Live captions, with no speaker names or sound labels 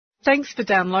Thanks for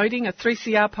downloading a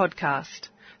 3CR podcast.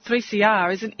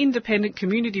 3CR is an independent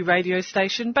community radio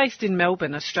station based in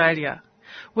Melbourne, Australia.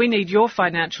 We need your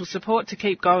financial support to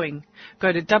keep going.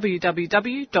 Go to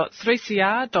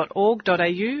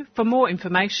www.3cr.org.au for more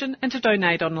information and to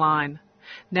donate online.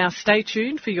 Now stay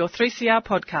tuned for your 3CR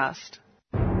podcast.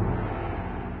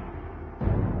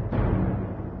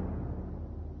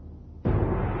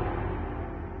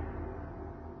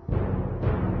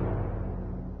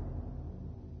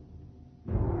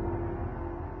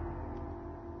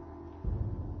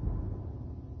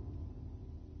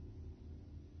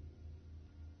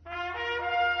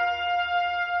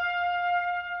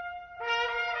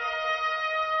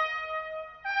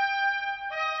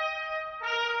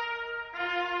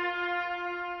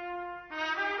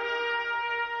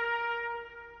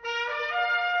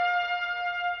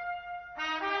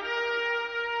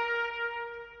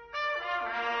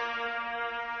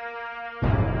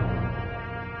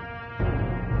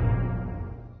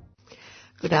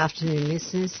 Good afternoon,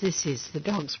 listeners. This is the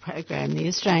DOGS program. The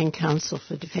Australian Council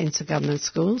for Defence of Government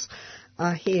Schools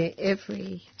are here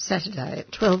every Saturday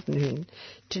at 12 noon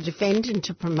to defend and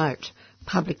to promote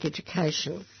public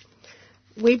education.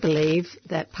 We believe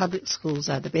that public schools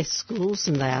are the best schools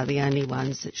and they are the only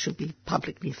ones that should be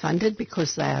publicly funded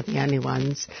because they are the only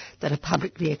ones that are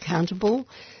publicly accountable.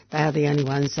 They are the only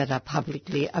ones that are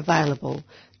publicly available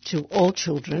to all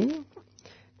children,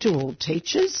 to all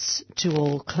teachers, to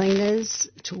all cleaners,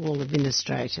 to all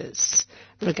administrators,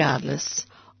 regardless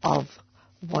of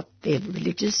what their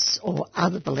religious or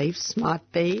other beliefs might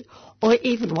be, or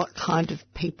even what kind of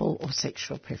people or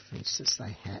sexual preferences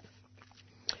they have.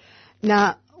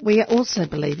 Now, we also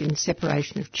believe in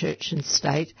separation of church and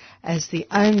state as the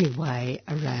only way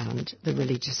around the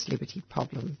religious liberty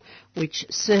problem, which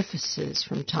surfaces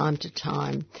from time to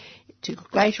time to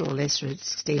greater or lesser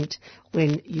extent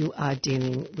when you are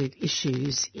dealing with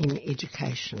issues in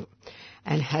education.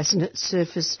 And hasn't it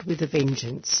surfaced with a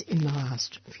vengeance in the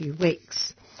last few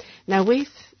weeks? Now, we've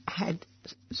had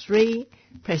 3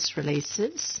 press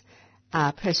releases,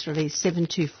 press release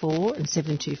 724 and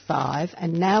 725,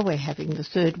 and now we're having the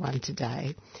third one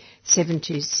today,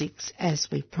 726, as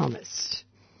we promised.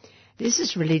 This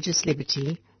is Religious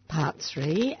Liberty, Part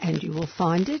 3, and you will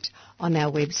find it on our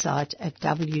website at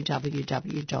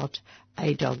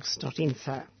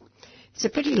www.adogs.info. It's a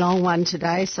pretty long one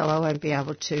today, so I won't be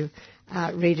able to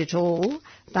read it all,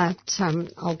 but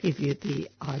I'll give you the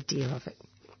idea of it.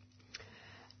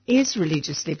 Is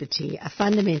religious liberty a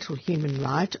fundamental human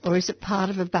right, or is it part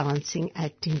of a balancing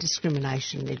act in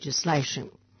discrimination legislation?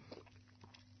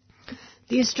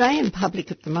 The Australian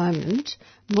public at the moment,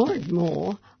 more and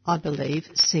more, I believe,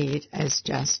 see it as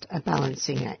just a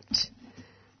balancing act.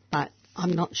 But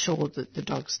I'm not sure that the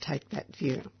dogs take that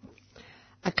view.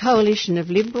 A coalition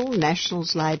of Liberal,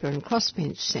 Nationals, Labor and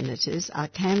crossbench senators are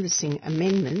canvassing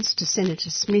amendments to Senator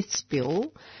Smith's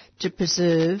bill to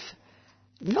preserve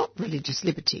not religious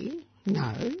liberty,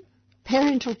 no,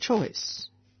 parental choice,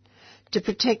 to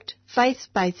protect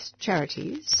faith-based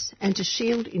charities and to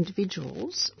shield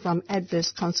individuals from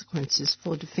adverse consequences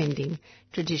for defending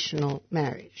traditional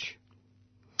marriage.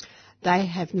 They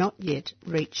have not yet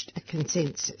reached a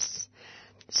consensus.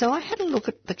 So I had a look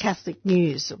at the Catholic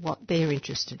News of what they're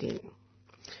interested in.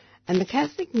 And the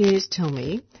Catholic News tell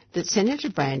me that Senator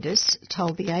Brandis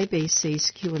told the ABC's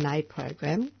Q&A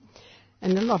program,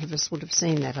 and a lot of us would have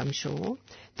seen that, I'm sure,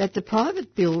 that the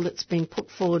private bill that's been put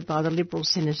forward by the Liberal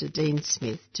Senator Dean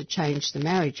Smith to change the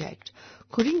Marriage Act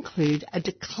could include a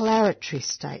declaratory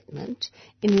statement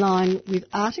in line with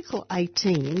Article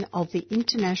 18 of the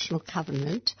International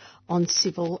Covenant on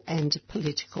Civil and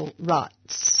Political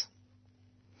Rights.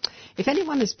 If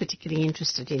anyone is particularly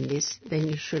interested in this, then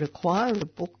you should acquire a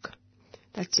book.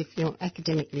 That's if you're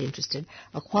academically interested.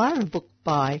 Acquire a book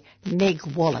by Meg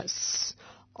Wallace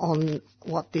on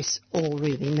what this all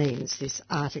really means, this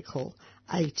Article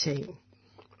 18.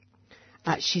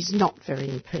 She's not very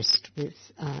impressed with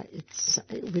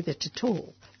it at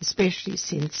all, especially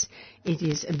since it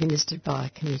is administered by a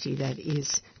committee that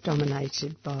is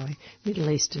dominated by Middle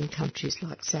Eastern countries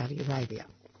like Saudi Arabia.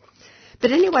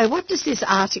 But anyway, what does this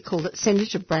article that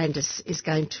Senator Brandis is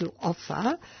going to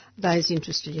offer those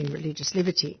interested in religious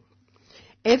liberty?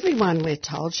 Everyone, we're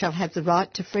told, shall have the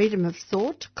right to freedom of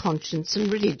thought, conscience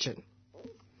and religion.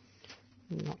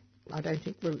 I don't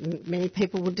think many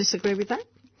people will disagree with that.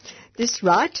 This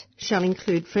right shall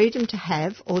include freedom to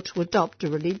have or to adopt a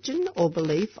religion or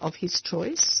belief of his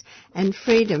choice, and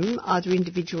freedom, either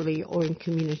individually or in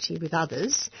community with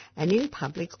others, and in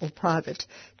public or private,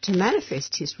 to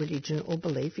manifest his religion or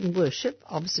belief in worship,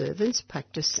 observance,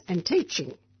 practice and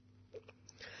teaching.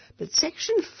 But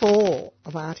Section 4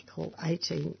 of Article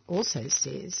 18 also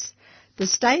says, the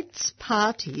states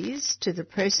parties to the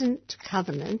present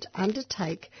covenant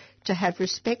undertake to have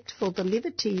respect for the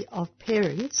liberty of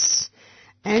parents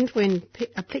and, when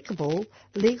applicable,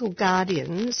 legal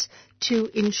guardians to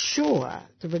ensure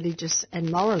the religious and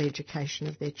moral education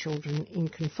of their children in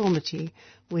conformity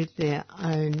with their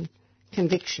own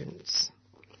convictions.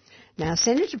 Now,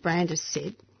 Senator Brandis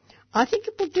said, I think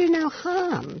it will do no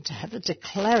harm to have a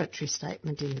declaratory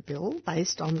statement in the bill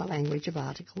based on the language of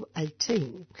Article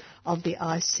 18 of the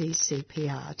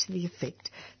ICCPR to the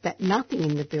effect that nothing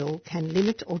in the bill can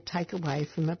limit or take away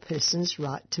from a person's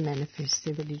right to manifest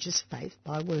their religious faith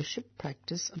by worship,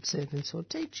 practice, observance or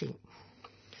teaching.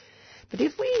 But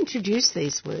if we introduce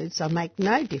these words, they'll make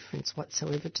no difference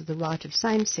whatsoever to the right of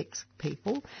same-sex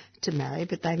people to marry,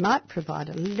 but they might provide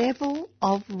a level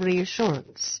of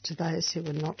reassurance to those who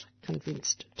are not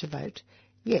convinced to vote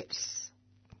yes.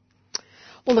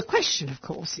 Well, the question, of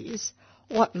course, is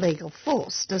what legal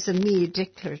force does a mere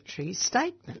declaratory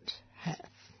statement have?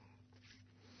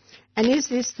 And is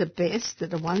this the best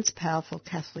that a once powerful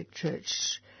Catholic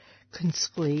Church can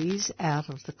squeeze out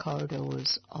of the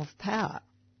corridors of power?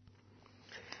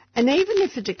 And even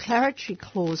if a declaratory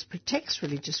clause protects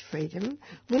religious freedom,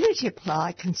 will it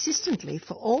apply consistently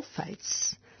for all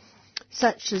faiths,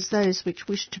 such as those which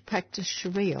wish to practice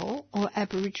Sharia or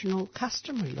Aboriginal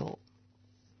customary law?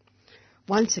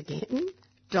 Once again,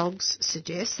 Dogs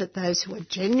suggests that those who are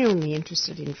genuinely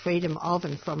interested in freedom of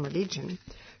and from religion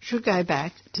should go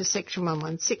back to Section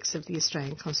 116 of the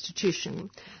Australian Constitution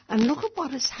and look at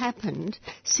what has happened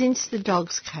since the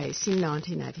Dogs case in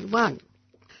 1981.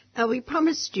 Now, we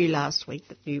promised you last week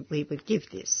that we would give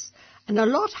this, and a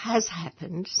lot has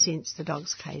happened since the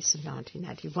Dogs case of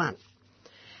 1981.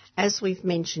 As we've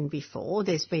mentioned before,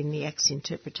 there's been the Acts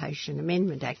Interpretation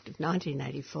Amendment Act of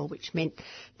 1984, which meant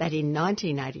that in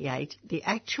 1988, the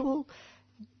actual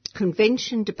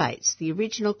convention debates, the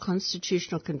original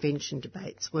constitutional convention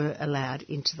debates, were allowed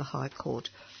into the High Court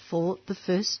for the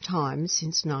first time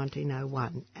since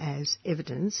 1901 as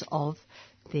evidence of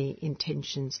the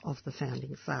intentions of the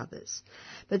Founding Fathers.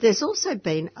 But there's also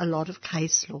been a lot of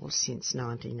case law since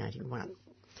 1981.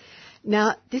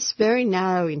 Now, this very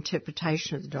narrow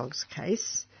interpretation of the Dogs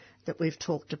case that we've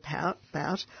talked about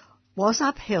was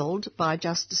upheld by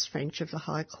Justice French of the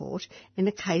High Court in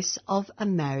a case of a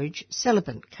marriage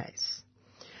celibate case.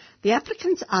 The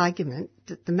applicant's argument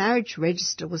that the marriage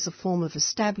register was a form of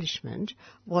establishment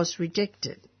was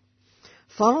rejected.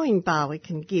 Following Barwick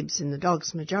and Gibbs in the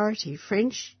Dogs majority,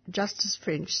 Justice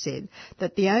French said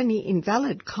that the only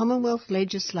invalid Commonwealth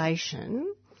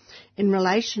legislation in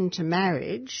relation to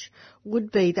marriage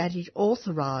would be that it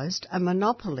authorised a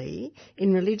monopoly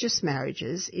in religious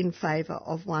marriages in favour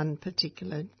of one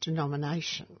particular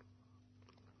denomination.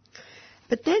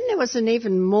 But then there was an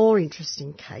even more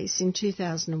interesting case in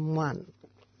 2001.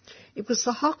 It was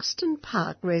the Hoxton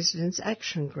Park Residents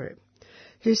Action Group,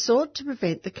 who sought to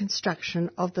prevent the construction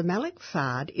of the Malik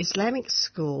Fard Islamic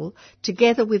School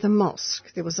together with a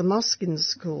mosque. There was a mosque in the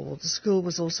school. The school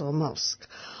was also a mosque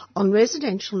on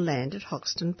residential land at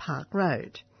Hoxton Park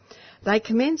Road. They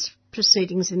commenced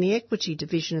proceedings in the Equity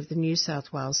Division of the New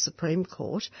South Wales Supreme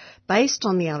Court based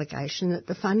on the allegation that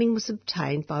the funding was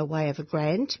obtained by way of a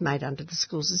grant made under the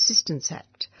Schools Assistance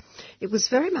Act. It was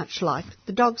very much like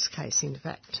the Dogs case, in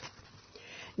fact.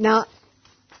 Now,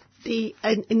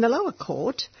 in the lower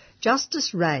court,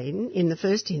 Justice Raine, in the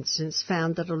first instance,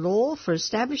 found that a law for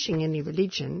establishing any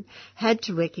religion had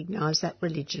to recognise that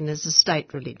religion as a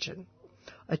state religion,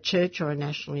 a church or a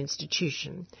national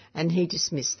institution, and he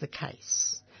dismissed the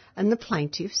case. And the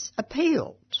plaintiffs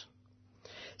appealed.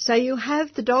 So you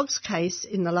have the Dogs case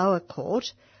in the lower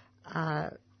court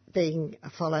being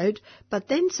followed, but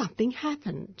then something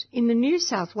happened. In the New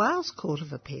South Wales Court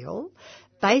of Appeal,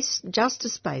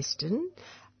 Justice Baston,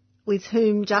 with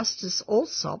whom Justice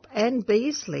Alsop and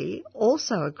Beasley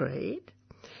also agreed,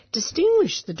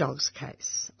 distinguished the Dogs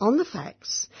case on the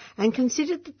facts and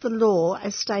considered that the law,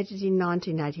 as stated in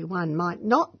 1981, might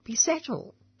not be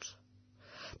settled.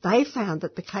 They found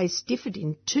that the case differed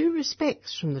in two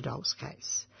respects from the Dogs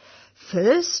case.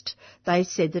 First, they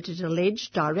said that it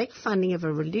alleged direct funding of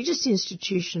a religious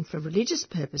institution for religious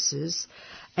purposes,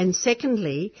 and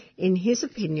secondly, in his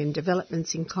opinion,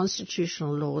 developments in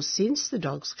constitutional laws since the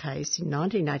Dogs case in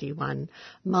 1981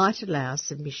 might allow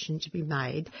submission to be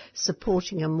made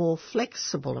supporting a more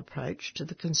flexible approach to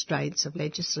the constraints of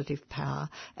legislative power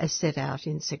as set out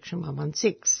in Section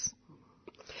 116.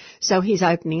 So he's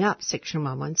opening up Section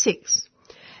 116.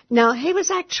 Now, he was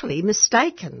actually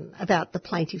mistaken about the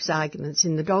plaintiff's arguments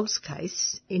in the Dogs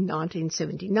case in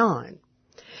 1979.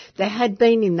 There had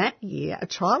been in that year a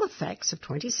trial of facts of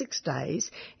 26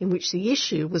 days in which the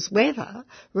issue was whether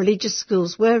religious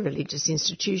schools were religious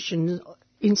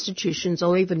institutions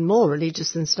or even more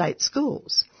religious than state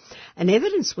schools. And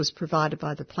evidence was provided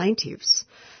by the plaintiffs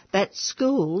that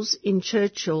schools in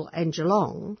Churchill and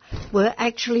Geelong were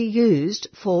actually used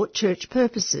for church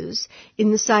purposes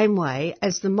in the same way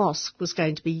as the mosque was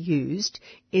going to be used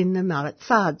in the Malik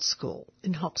Fard School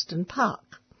in Hoxton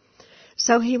Park.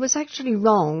 So he was actually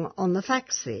wrong on the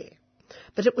facts there.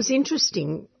 But it was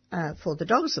interesting for the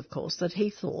dogs, of course, that he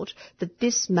thought that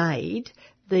this made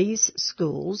these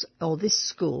schools, or this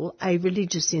school, a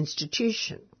religious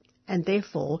institution, and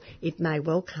therefore it may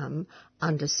well come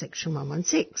under Section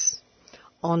 116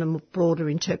 on a broader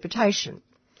interpretation.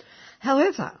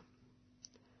 However,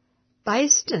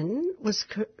 Baisden was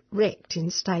correct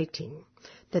in stating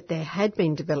that there had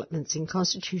been developments in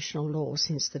constitutional law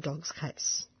since the Dogs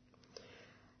case.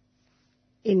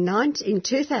 In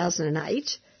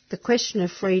 2008, the question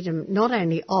of freedom not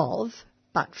only of,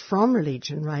 but from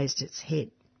religion raised its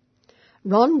head.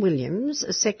 Ron Williams,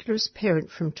 a secularist parent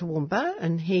from Toowoomba,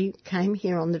 and he came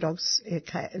here on the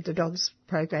Dogs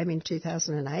program in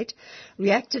 2008,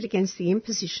 reacted against the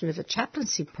imposition of a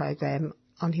chaplaincy program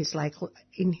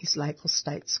in his local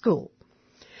state school.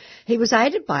 He was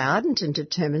aided by ardent and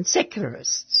determined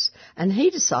secularists, and he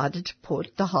decided to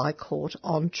put the High Court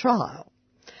on trial.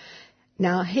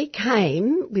 Now, he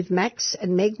came with Max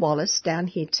and Meg Wallace down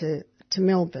here to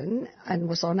Melbourne and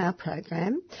was on our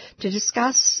program to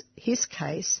discuss his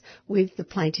case with the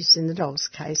plaintiffs in the Dogs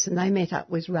case, and they met up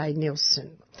with Ray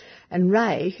Nielsen. And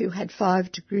Ray, who had 5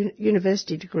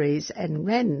 university degrees and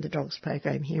ran the Dogs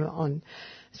program here on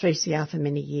 3CR for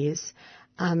many years,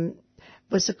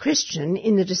 was a Christian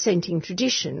in the dissenting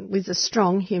tradition with a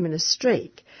strong humanist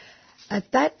streak.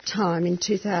 At that time, in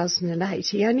 2008,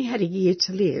 he only had a year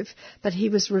to live, but he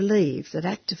was relieved that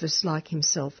activists like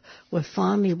himself were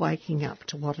finally waking up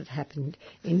to what had happened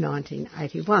in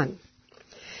 1981.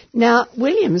 Now,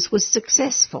 Williams was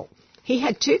successful. He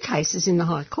had 2 cases in the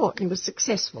High Court and he was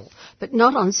successful, but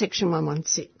not on Section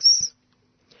 116.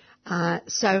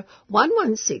 So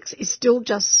 116 is still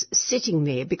just sitting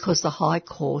there because the High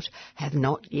Court have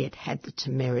not yet had the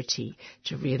temerity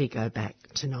to really go back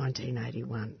to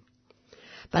 1981.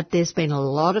 But there's been a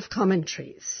lot of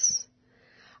commentaries,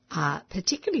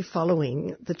 particularly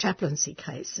following the chaplaincy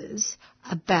cases,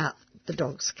 about the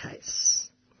Dogs case.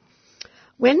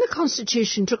 When the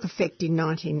Constitution took effect in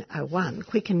 1901,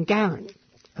 Quick and Garron,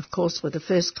 of course, were the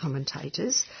first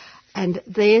commentators, and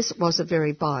theirs was a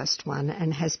very biased one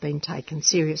and has been taken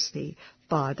seriously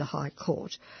by the High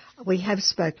Court. We have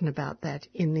spoken about that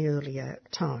in the earlier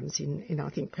times in I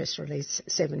think, Press Release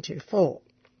 724.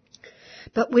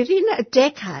 But within a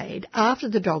decade after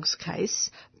the Dogs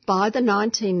case, by the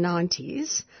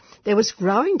 1990s, there was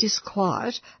growing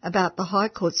disquiet about the High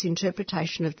Court's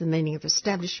interpretation of the meaning of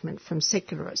establishment from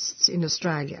secularists in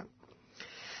Australia.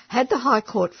 Had the High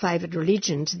Court favoured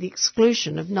religion to the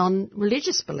exclusion of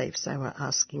non-religious beliefs, they were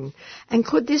asking, and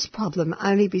could this problem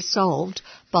only be solved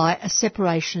by a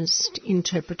separationist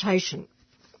interpretation?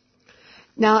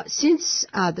 Now, since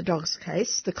the Dogs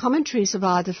case, the commentaries have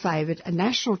either favoured a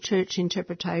national church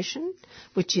interpretation,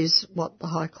 which is what the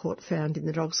High Court found in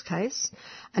the Dogs case,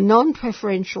 a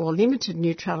non-preferential or limited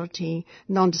neutrality,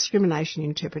 non-discrimination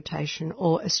interpretation,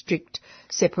 or a strict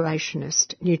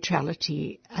separationist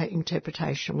neutrality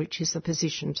interpretation, which is the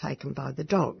position taken by the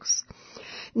Dogs.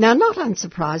 Now, not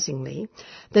unsurprisingly,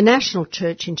 the national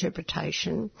church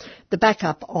interpretation, the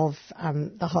backup of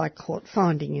the High Court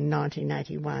finding in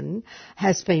 1981,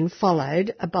 has been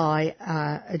followed by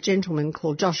a gentleman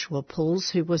called Joshua Pools,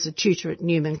 who was a tutor at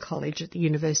Newman College at the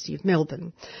University of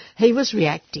Melbourne. He was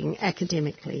reacting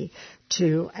academically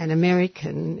to an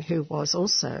American who was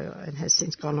also, and has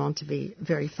since gone on to be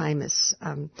very famous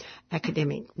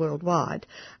academic worldwide,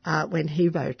 when he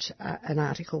wrote an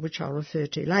article which I'll refer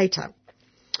to later.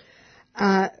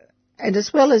 And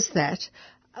as well as that,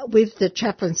 with the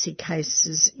chaplaincy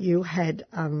cases, you had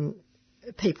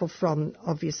people from,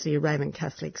 obviously, a Roman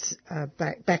Catholic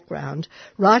background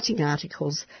writing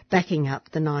articles backing up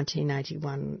the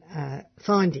 1981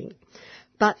 finding.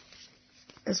 But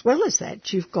as well as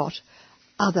that, you've got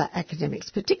other academics,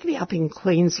 particularly up in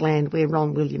Queensland, where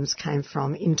Ron Williams came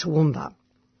from, in Toowoomba,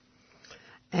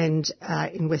 and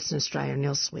in Western Australia and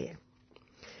elsewhere.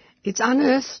 It's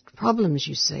unearthed problems,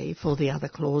 you see, for the other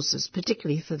clauses,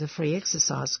 particularly for the free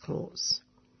exercise clause.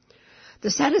 The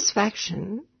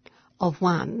satisfaction of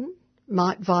one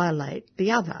might violate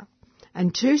the other,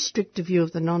 and too strict a view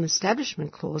of the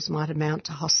non-establishment clause might amount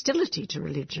to hostility to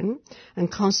religion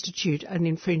and constitute an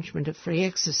infringement of free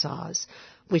exercise,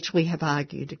 which we have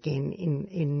argued again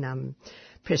in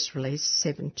press release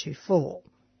 724.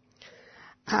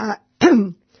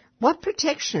 What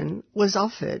protection was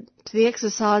offered to the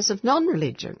exercise of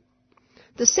non-religion?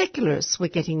 The secularists were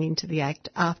getting into the Act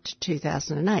after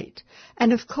 2008.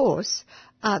 And of course,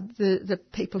 the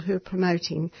people who are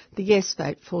promoting the yes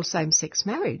vote for same-sex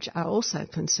marriage are also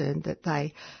concerned that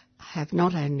they have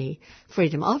not only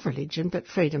freedom of religion, but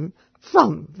freedom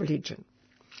from religion.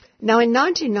 Now, in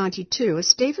 1992, a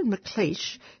Stephen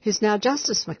McLeish, who's now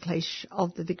Justice McLeish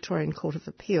of the Victorian Court of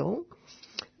Appeal,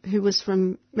 who was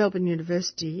from Melbourne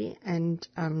University and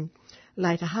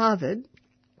later Harvard,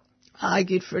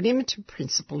 argued for an immaterial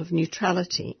principle of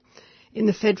neutrality in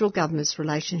the federal government's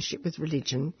relationship with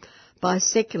religion by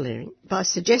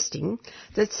suggesting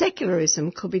that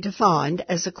secularism could be defined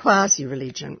as a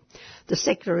quasi-religion. The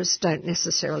secularists don't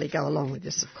necessarily go along with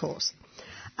this, of course.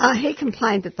 He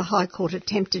complained that the High Court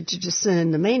attempted to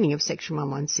discern the meaning of Section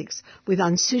 116 with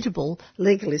unsuitable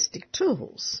legalistic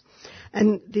tools,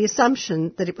 and the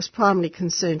assumption that it was primarily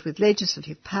concerned with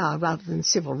legislative power rather than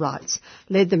civil rights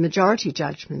led the majority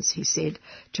judgments, he said,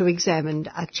 to examine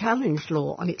a challenge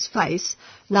law on its face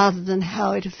rather than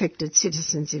how it affected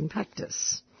citizens in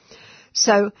practice.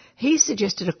 So he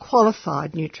suggested a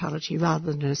qualified neutrality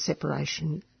rather than a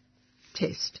separation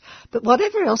test. But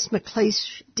whatever else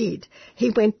McLeish did, he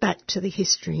went back to the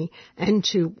history and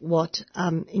to what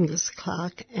Inglis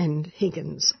Clark and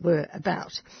Higgins were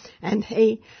about. And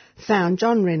he found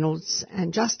John Reynolds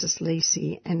and Justice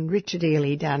Lacey and Richard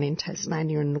Ely down in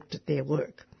Tasmania and looked at their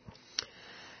work.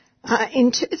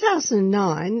 In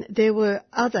 2009, there were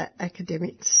other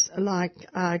academics like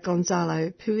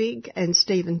Gonzalo Puig and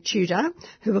Stephen Tudor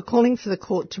who were calling for the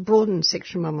court to broaden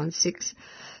Section 116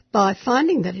 by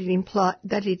finding that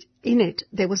in it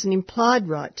there was an implied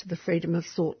right to the freedom of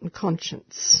thought and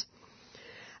conscience.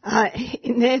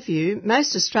 In their view,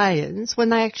 most Australians, when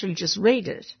they actually just read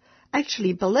it,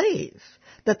 actually believe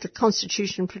that the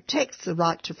Constitution protects the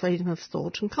right to freedom of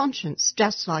thought and conscience,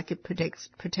 just like it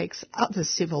protects other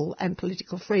civil and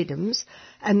political freedoms,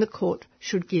 and the court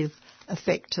should give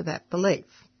effect to that belief.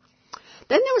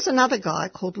 Then there was another guy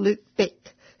called Luke Beck,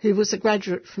 who was a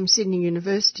graduate from Sydney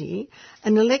University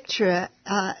and a lecturer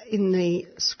in the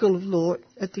School of Law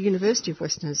at the University of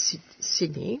Western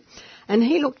Sydney, and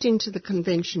he looked into the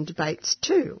convention debates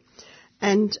too,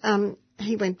 and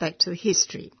he went back to the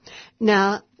history.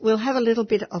 Now, we'll have a little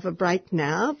bit of a break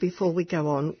now before we go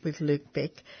on with Luke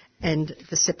Beck and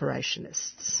the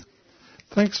separationists.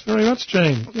 Thanks very much,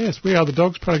 Jean. Yes, we are the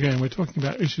Dogs program. We're talking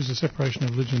about issues of separation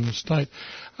of religion and the state.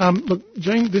 Look,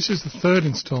 Jean, this is the third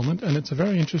instalment, and it's a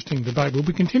very interesting debate. We'll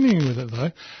be continuing with it,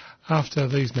 though, after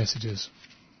these messages.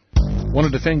 Want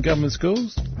to defend government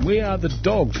schools? We are the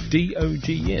Dogs,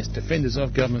 D-O-G-S, Defenders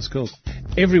of Government Schools.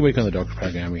 Every week on the Dogs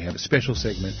program, we have a special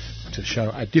segment to show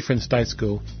a different state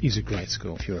school is a great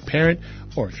school. If you're a parent,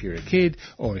 or if you're a kid,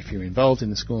 or if you're involved in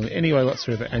the school in any way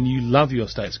whatsoever, and you love your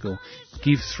state school,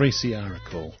 give 3CR a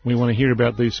call. We want to hear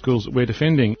about these schools that we're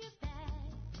defending.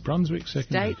 Brunswick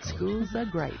Secondary State schools are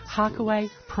great.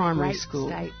 Harkaway Primary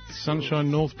School.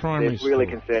 Sunshine North Primary School. They're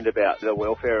really concerned about the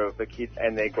welfare of the kids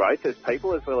and their growth as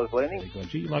people as well as learning.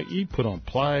 You put on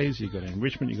plays, you've got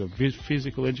enrichment, you've got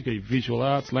physical education, visual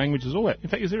arts, languages, all that. In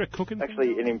fact, is there a cooking?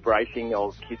 Actually, an embracing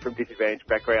of kids from disadvantaged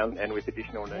backgrounds and with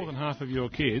additional needs. More than half of your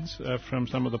kids are from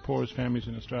some of the poorest families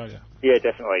in Australia. Yeah,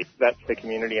 definitely. That's the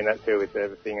community and that's who we're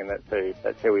servicing and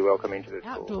that's who we welcome into the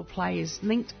school. Outdoor play is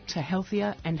linked to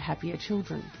healthier and happier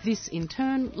children. This, in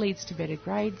turn, leads to better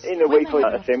grades. In the weekly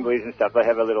assemblies and stuff, they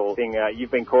have a little thing,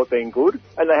 you've been caught being good,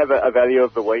 and they have a value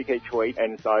of the week each week,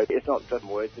 and so it's not just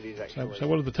words, it is actually... So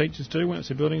what do the teachers do when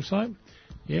it's a building site?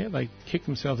 Yeah, they kick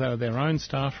themselves out of their own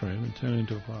staff room and turn it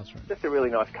into a classroom. Just a really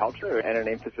nice culture and an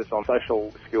emphasis on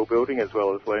social skill building as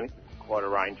well as learning. Quite a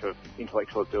range of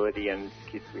intellectual ability and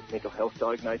kids with mental health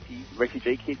diagnoses,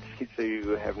 refugee kids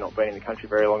who have not been in the country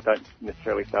very long don't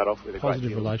necessarily start off with a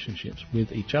positive relationships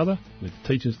with each other, with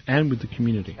teachers and with the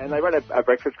community. And they run a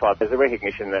breakfast club. There's a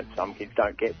recognition that some kids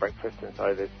don't get breakfast and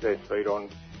so there's food on.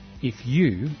 If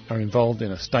you are involved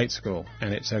in a state school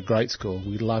and it's a great school,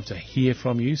 we'd love to hear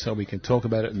from you so we can talk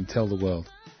about it and tell the world.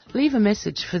 Leave a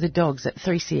message for the Dogs at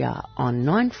 3CR on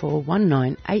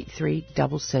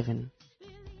 94198377.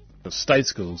 State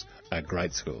schools are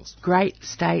great schools. Great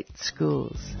state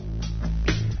schools.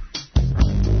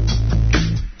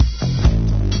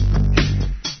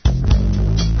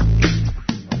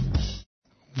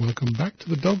 Welcome back to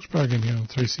the Dogs program here on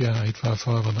 3CR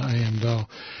 855 on the AM dial.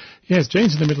 Yes,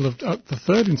 Jean's in the middle of the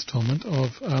third instalment of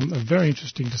a very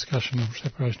interesting discussion of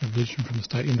separation of religion from the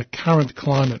state in the current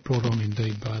climate brought on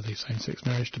indeed by the same-sex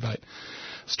marriage debate.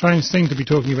 Strange thing to be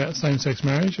talking about same-sex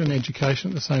marriage and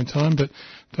education at the same time, but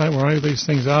don't worry, these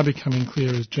things are becoming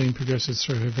clear as Jean progresses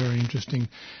through her very interesting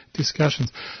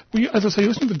discussions. As I say,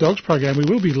 listening to the Dogs program, we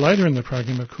will be later in the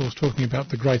program, of course, talking about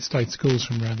the great state schools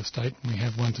from around the state, and we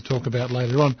have one to talk about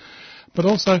later on. But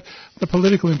also, the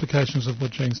political implications of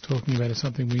what Jean's talking about is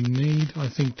something we need, I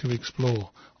think, to explore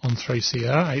on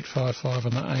 3CR, 855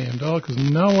 on the AM dial, because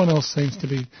no one else seems to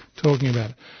be talking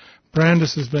about it.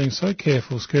 Brandis is being so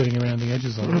careful skirting around the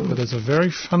edges of it, but there's a very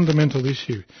fundamental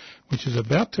issue which is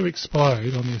about to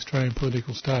explode on the Australian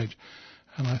political stage.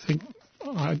 And I think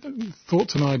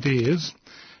thoughts and ideas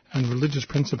and religious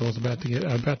principles are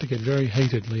about to get very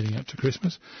heated leading up to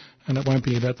Christmas, and it won't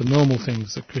be about the normal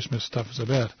things that Christmas stuff is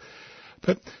about.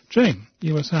 But, Jean,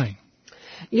 you were saying?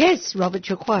 Yes, Robert,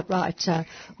 you're quite right.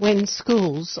 When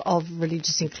schools of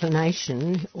religious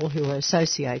inclination or who are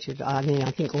associated,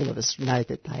 I think all of us know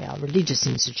that they are religious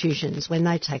institutions, when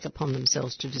they take upon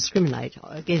themselves to discriminate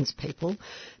against people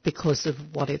because of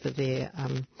whatever they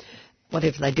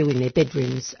do in their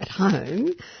bedrooms at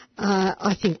home,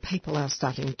 I think people are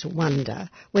starting to wonder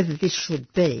whether this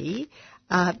should be,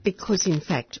 because in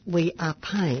fact we are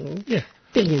paying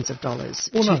billions of dollars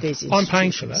to these institutions. I'm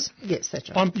paying for that. Yes, that's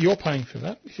right. You're paying for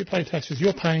that. If you pay taxes,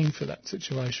 you're paying for that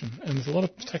situation. And there's a lot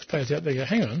of taxpayers out there who go,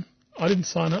 hang on, I didn't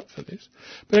sign up for this.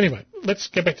 But anyway, let's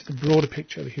get back to the broader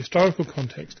picture, the historical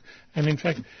context, and in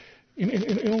fact,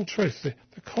 in all truth, the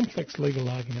complex legal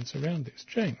arguments around this.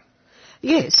 Jean?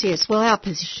 Yes. Well, our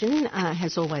position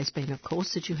has always been, of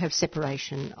course, that you have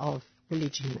separation of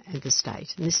religion and the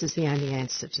state, and this is the only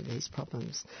answer to these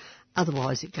problems.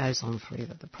 Otherwise, it goes on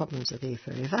forever. The problems are there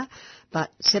forever, but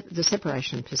the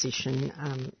separation position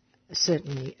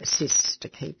certainly assists to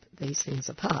keep these things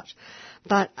apart.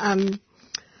 But I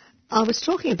was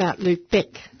talking about Luke Beck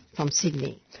from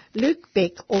Sydney. Luke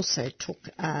Beck also took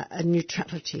a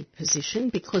neutrality position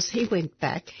because he went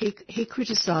back. He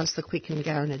criticised the quick and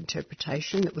Garran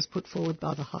interpretation that was put forward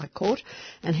by the High Court,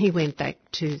 and he went back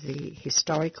to the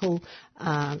historical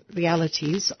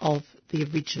realities of the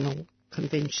original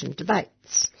Convention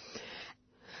debates.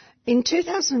 In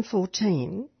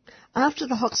 2014, after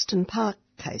the Hoxton Park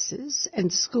cases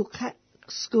and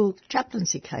school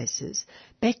chaplaincy cases,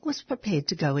 Beck was prepared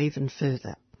to go even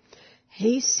further.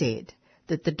 He said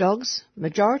that the Dogs'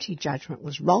 majority judgment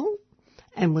was wrong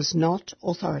and was not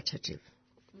authoritative.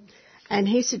 And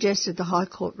he suggested the High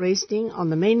Court reasoning on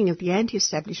the meaning of the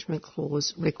Anti-Establishment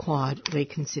Clause required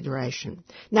reconsideration.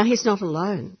 Now, he's not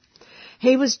alone.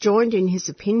 He was joined in his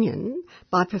opinion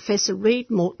by Professor Reid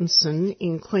Mortensen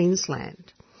in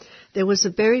Queensland. There was a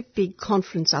very big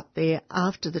conference up there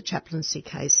after the chaplaincy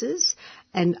cases,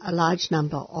 and a large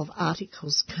number of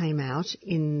articles came out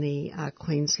in the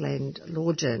Queensland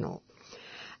Law Journal.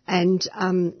 And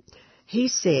he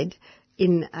said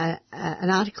in an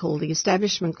article, The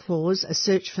Establishment Clause, A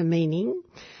Search for Meaning,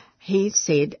 he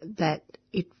said that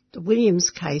the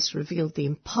Williams case revealed the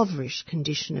impoverished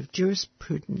condition of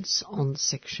jurisprudence on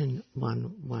Section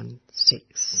 116.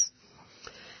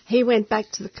 He went back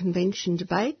to the convention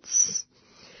debates,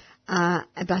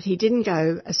 but he didn't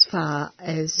go as far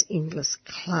as Inglis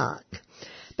Clark.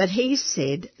 But he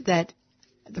said that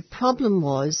the problem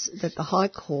was that the High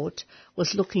Court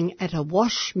was looking at a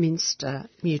Westminster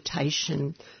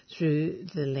mutation through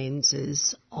the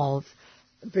lenses of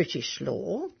British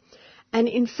law. And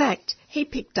in fact, he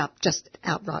picked up just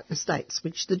outright mistakes,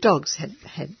 which the Dogs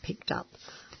had picked up.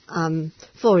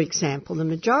 For example, the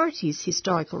majority's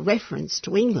historical reference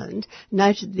to England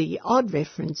noted the odd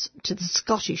reference to the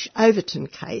Scottish Overton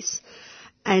case,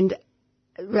 and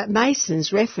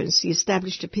Mason's reference to the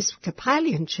established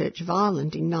Episcopalian Church of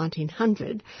Ireland in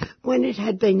 1900, when it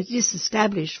had been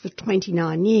disestablished for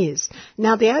 29 years.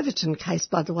 Now, the Overton case,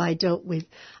 by the way, dealt with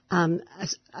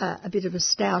a bit of a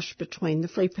stoush between the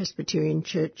Free Presbyterian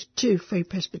Church, two Free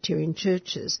Presbyterian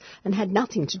churches, and had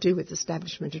nothing to do with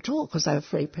establishment at all because they were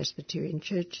Free Presbyterian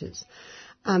churches.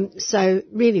 So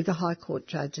really the High Court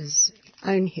judge's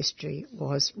own history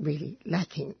was really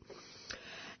lacking.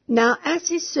 Now, as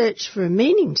he searched for a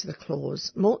meaning to the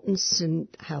clause, Mortensen,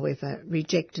 however,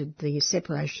 rejected the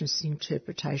separationist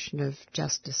interpretation of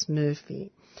Justice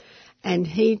Murphy, and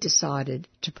he decided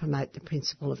to promote the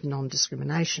principle of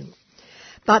non-discrimination.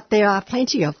 But there are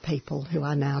plenty of people who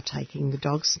are now taking the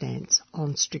dog stance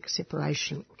on strict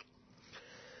separation.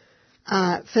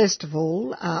 First of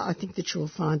all, I think that you'll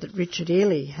find that Richard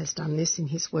Ely has done this in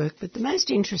his work, but the most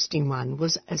interesting one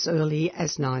was as early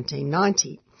as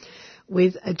 1990,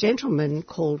 with a gentleman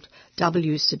called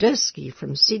W. Sidursky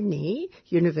from Sydney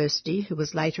University, who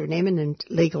was later an eminent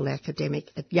legal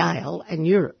academic at Yale and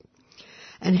Europe.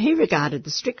 And he regarded the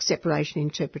strict separation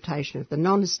interpretation of the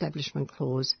non-establishment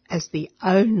clause as the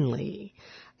only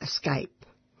escape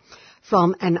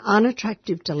from an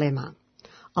unattractive dilemma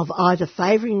of either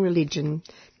favouring religion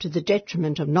to the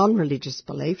detriment of non-religious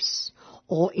beliefs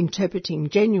or interpreting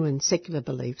genuine secular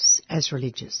beliefs as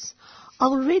religious. I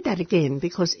will read that again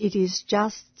because it is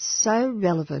just so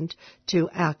relevant to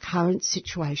our current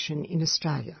situation in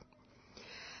Australia.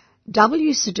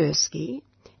 W. Sidursky,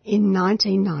 in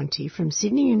 1990 from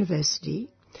Sydney University,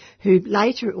 who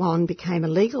later on became a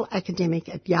legal academic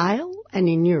at Yale and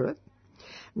in Europe,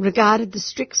 regarded the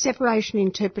strict separation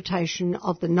interpretation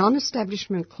of the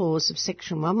non-establishment clause of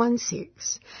Section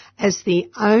 116 as the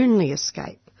only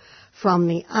escape from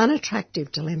the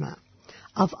unattractive dilemma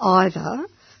of either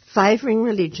favouring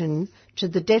religion to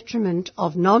the detriment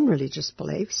of non-religious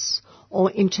beliefs or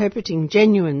interpreting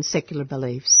genuine secular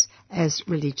beliefs as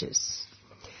religious.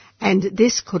 And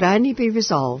this could only be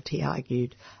resolved, he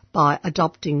argued, by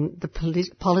adopting the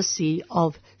policy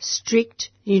of strict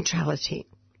neutrality.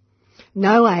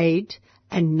 No aid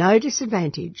and no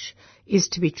disadvantage is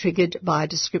to be triggered by a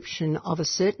description of a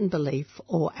certain belief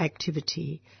or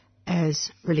activity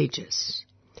as religious.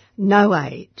 No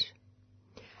aid.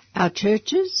 Our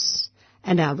churches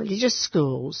and our religious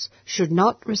schools should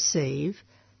not receive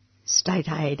state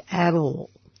aid at all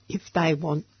if they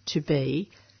want to be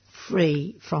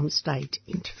free from state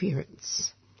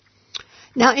interference.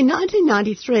 Now, in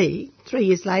 1993, 3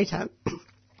 years later,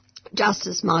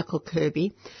 Justice Michael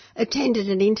Kirby attended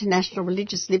an International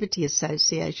Religious Liberty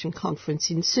Association conference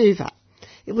in Suva.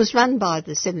 It was run by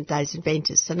the Seventh-day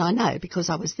Adventists, and I know because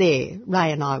I was there.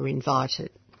 Ray and I were invited.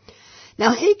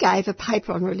 Now, he gave a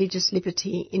paper on religious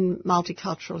liberty in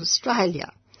multicultural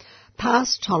Australia,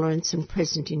 past tolerance and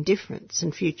present indifference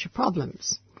and future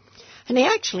problems. And he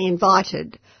actually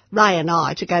invited Ray and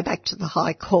I to go back to the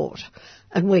High Court,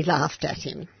 and we laughed at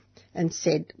him and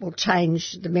said, we'll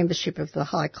change the membership of the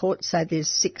High Court so there's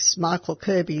 6 Michael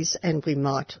Kirbys and we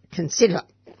might consider.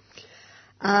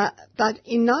 But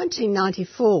in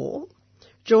 1994,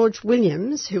 George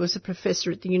Williams, who was a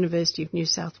professor at the University of New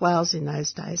South Wales in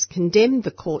those days, condemned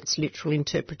the court's literal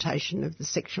interpretation of the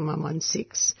Section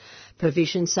 116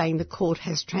 provision, saying the court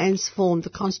has transformed the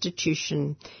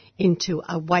Constitution into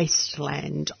a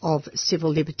wasteland of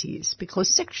civil liberties,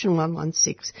 because Section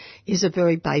 116 is a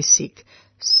very basic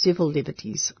civil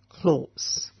liberties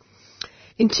clause.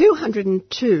 In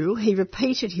 202, he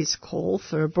repeated his call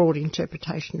for a broad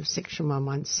interpretation of Section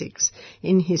 116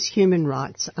 in his human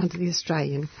rights under the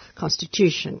Australian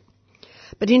Constitution.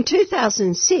 But in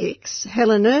 2006,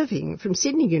 Helen Irving from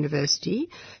Sydney University,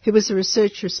 who was a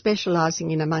researcher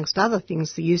specialising in, amongst other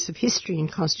things, the use of history in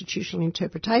constitutional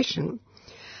interpretation,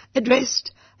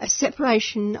 addressed a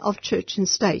separation of church and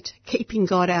state, keeping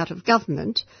God out of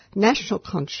government, National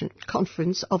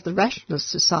Conference of the Rationalist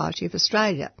Society of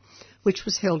Australia, which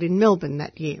was held in Melbourne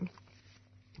that year.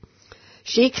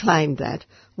 She claimed that,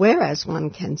 whereas one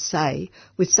can say,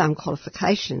 with some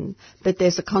qualification, that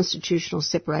there's a constitutional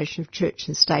separation of church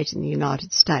and state in the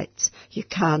United States, you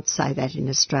can't say that in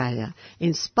Australia,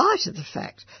 in spite of the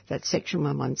fact that Section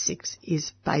 116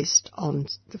 is based on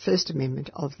the First Amendment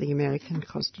of the American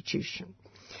Constitution.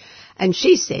 And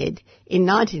she said, in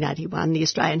 1981, the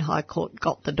Australian High Court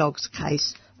got the dogs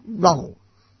case wrong.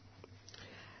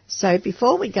 So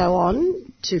before we go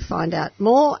on to find out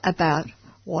more about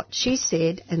what she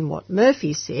said and what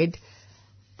Murphy said,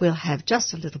 we'll have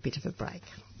just a little bit of a break.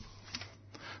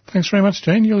 Thanks very much,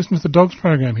 Jane. You're listening to the Dogs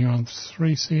program here on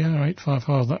 3CR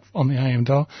 855 on the AM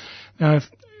dial. Now,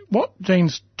 if what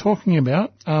Jane's talking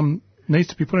about needs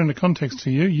to be put into context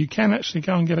to you, you can actually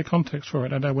go and get a context for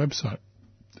it at our website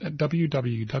at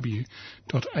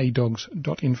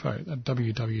www.adogs.info, at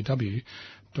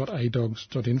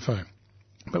www.adogs.info.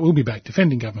 But we'll be back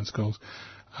defending government schools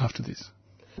after this.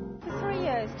 For 3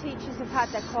 years, teachers have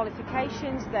had their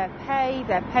qualifications, their pay,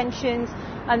 their pensions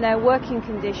and their working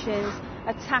conditions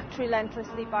attacked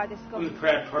relentlessly by this government. I'm the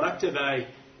proud product of a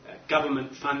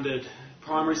government-funded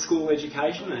primary school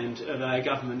education and of a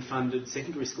government-funded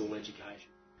secondary school education.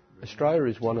 Australia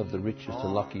is one of the richest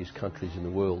and luckiest countries in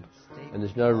the world, and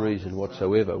there's no reason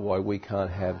whatsoever why we can't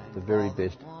have the very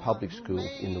best public schools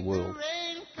in the world.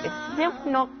 It's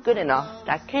simply not good enough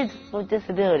that kids with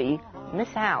disability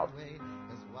miss out.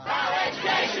 Our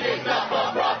education is not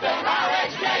for profit. Our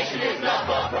education is not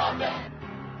for profit.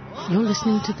 You're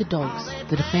listening to The Dogs,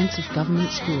 the defence of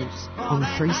government schools on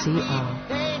 3CR.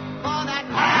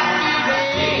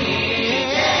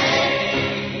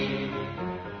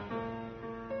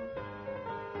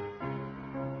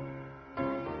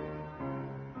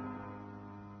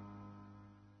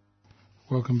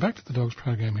 Welcome back to the Dogs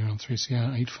program here on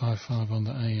 3CR 855 on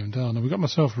the AM dial. Now, we've got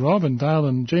myself, Rob, and Dale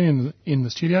and Jean in the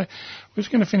studio. We're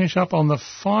just going to finish up on the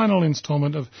final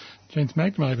instalment of Jean's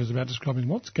magnum opus about describing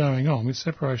what's going on with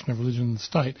separation of religion and the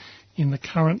state in the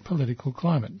current political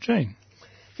climate. Jean.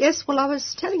 Yes, well, I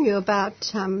was telling you about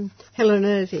Helen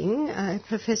Irving, a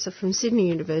professor from Sydney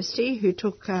University who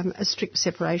took a strict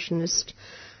separationist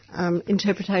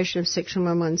interpretation of Section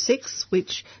 116,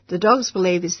 which the Dogs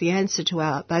believe is the answer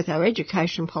to both our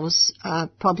education policy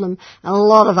problem and a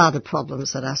lot of other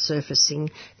problems that are surfacing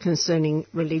concerning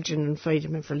religion and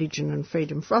freedom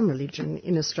from religion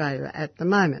in Australia at the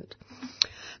moment.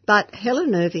 But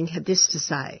Helen Irving had this to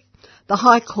say. The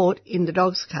High Court in the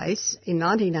Dogs case in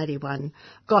 1981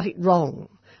 got it wrong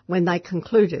when they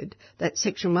concluded that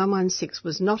Section 116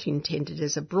 was not intended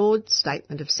as a broad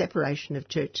statement of separation of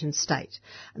church and state,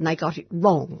 and they got it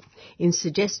wrong in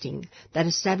suggesting that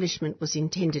establishment was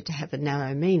intended to have a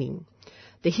narrow meaning.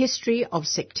 The history of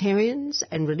sectarians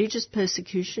and religious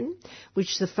persecution,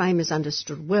 which the framers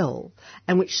understood well,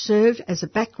 and which served as a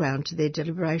background to their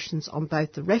deliberations on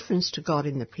both the reference to God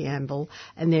in the preamble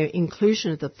and their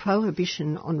inclusion of the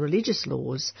prohibition on religious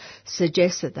laws,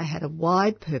 suggests that they had a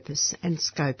wide purpose and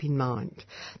scope in mind.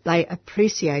 They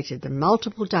appreciated the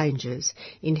multiple dangers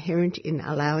inherent in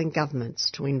allowing governments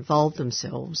to involve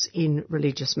themselves in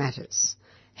religious matters.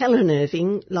 Helen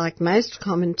Irving, like most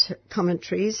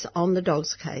commentaries on the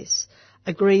Dogs case,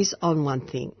 agrees on one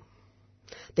thing.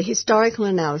 The historical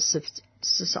analysis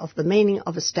of the meaning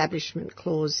of Establishment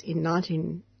Clause in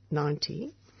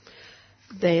 1990,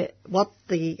 what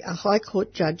the High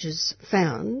Court judges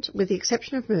found, with the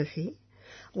exception of Murphy,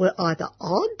 were either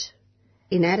odd,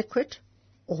 inadequate,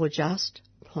 or just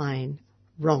plain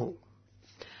wrong.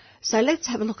 So let's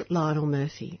have a look at Lionel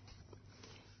Murphy.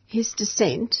 His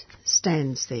dissent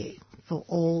stands there for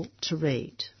all to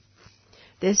read.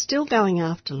 They're still going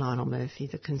after Lionel Murphy,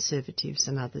 the Conservatives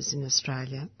and others in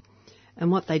Australia,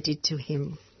 and what they did to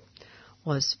him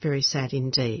was very sad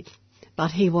indeed.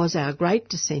 But he was our great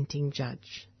dissenting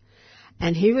judge,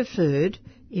 and he referred,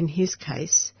 in his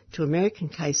case, to American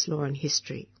case law and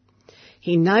history.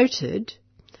 He noted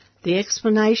the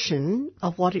explanation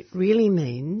of what it really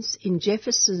means in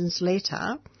Jefferson's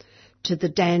letter to the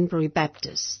Danbury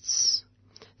Baptists.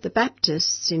 The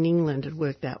Baptists in England had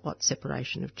worked out what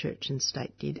separation of church and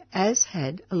state did, as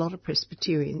had a lot of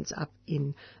Presbyterians up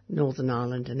in Northern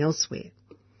Ireland and elsewhere.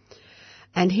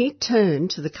 And he turned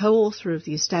to the co-author of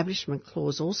the Establishment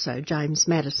Clause also, James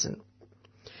Madison,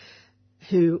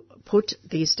 who put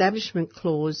the Establishment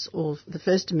Clause or the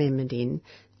First Amendment in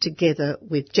together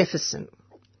with Jefferson.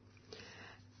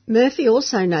 Murphy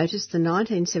also noticed the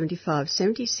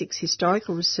 1975-76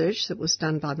 historical research that was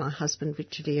done by my husband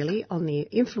Richard Earley on the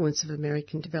influence of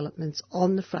American developments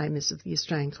on the framers of the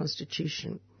Australian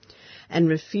Constitution, and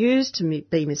refused to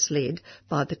be misled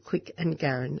by the Quick and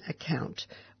Garron account,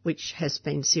 which has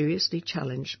been seriously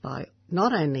challenged by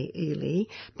not only Earley,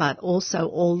 but also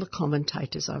all the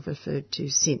commentators I've referred to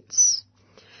since.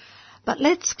 But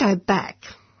let's go back,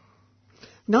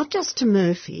 not just to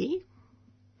Murphy,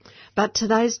 but to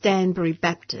those Danbury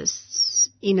Baptists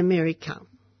in America.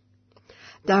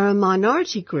 They're a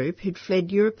minority group who'd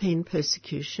fled European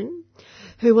persecution,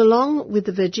 who, along with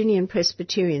the Virginian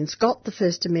Presbyterians, got the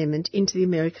First Amendment into the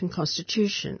American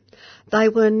Constitution. They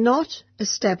were not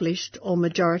established or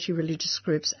majority religious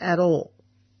groups at all.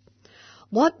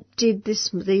 What did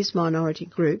these minority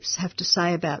groups have to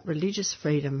say about religious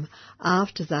freedom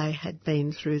after they had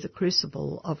been through the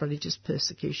crucible of religious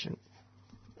persecution?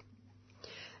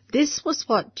 This was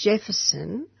what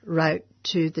Jefferson wrote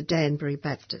to the Danbury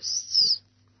Baptists.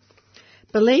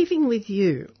 Believing with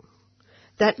you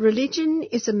that religion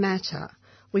is a matter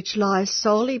which lies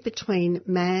solely between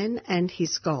man and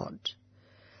his God,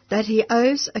 that he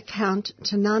owes account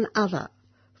to none other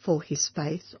for his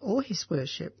faith or his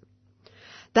worship,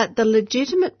 that the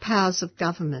legitimate powers of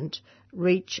government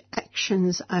reach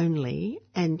actions only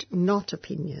and not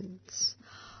opinions,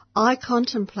 I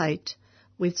contemplate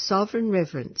with sovereign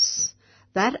reverence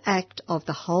that act of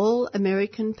the whole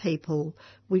American people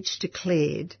which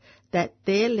declared that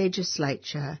their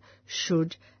legislature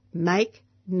should make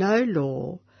no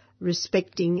law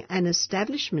respecting an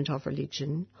establishment of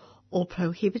religion or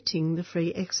prohibiting the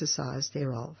free exercise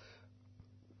thereof,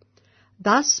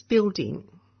 thus building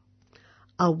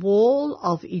a wall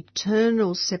of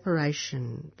eternal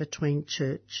separation between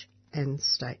church and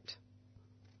state.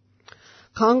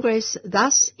 Congress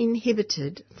thus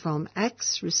inhibited from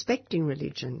acts respecting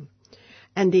religion,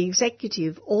 and the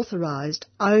executive authorised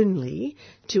only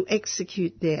to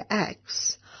execute their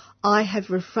acts, I have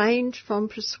refrained from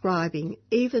prescribing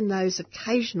even those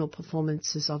occasional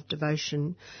performances of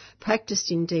devotion practised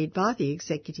indeed by the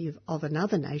executive of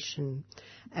another nation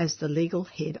as the legal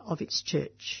head of its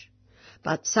church,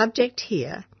 but subject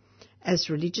here as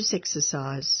religious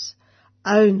exercise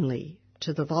only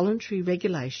to the voluntary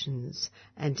regulations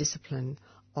and discipline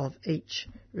of each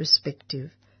respective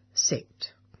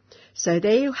sect. So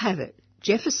there you have it.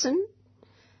 Jefferson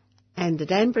and the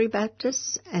Danbury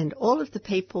Baptists and all of the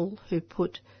people who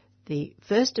put the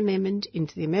First Amendment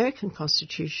into the American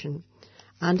Constitution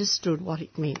understood what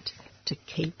it meant to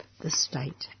keep the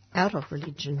state out of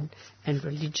religion and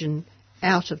religion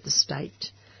out of the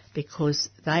state, because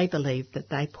they believed that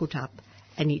they put up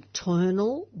an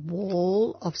eternal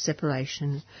wall of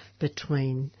separation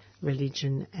between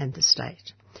religion and the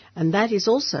state. And that is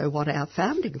also what our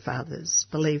founding fathers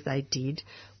believed they did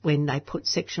when they put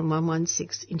Section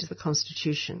 116 into the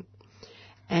Constitution.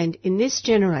 And in this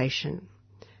generation,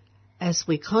 as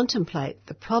we contemplate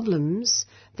the problems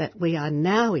that we are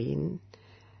now in,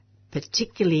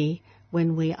 particularly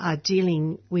when we are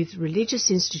dealing with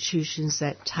religious institutions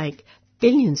that take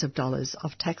billions of dollars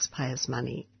of taxpayers'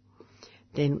 money,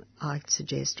 then I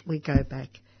suggest we go back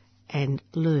and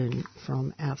learn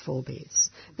from our forebears.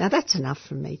 Now that's enough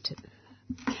from me to...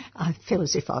 I feel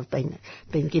as if I've been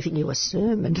giving you a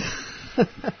sermon.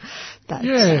 But,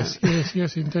 yes,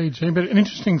 indeed, Jean. But an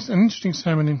interesting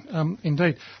sermon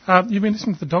indeed. You've been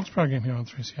listening to the Dogs program here on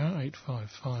 3CR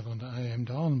 855 on the AM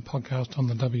dial and podcast on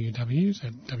the WWs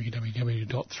at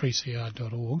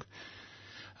www.3cr.org.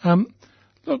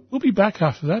 Look, we'll be back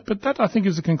after that, but that I think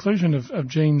is the conclusion of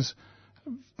Jean's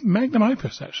magnum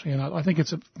opus, actually, and I think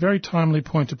it's a very timely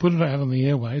point to put it out on the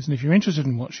airways. And if you're interested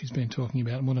in what she's been talking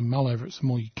about and want to mull over it some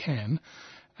more, you can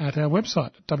at our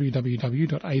website,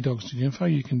 www.adogs.info.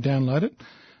 You can download it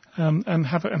and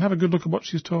have a good look at what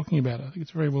she's talking about. I think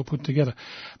it's very well put together.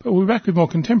 But we'll be back with more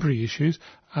contemporary issues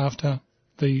after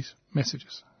these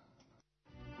messages.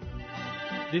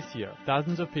 This year,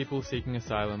 thousands of people seeking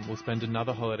asylum will spend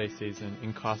another holiday season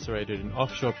incarcerated in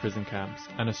offshore prison camps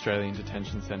and Australian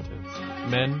detention centres.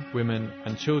 Men, women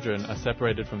and children are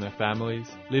separated from their families,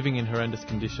 living in horrendous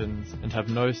conditions and have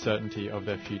no certainty of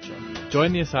their future.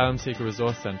 Join the Asylum Seeker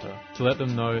Resource Centre to let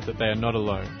them know that they are not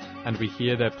alone, and we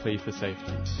hear their plea for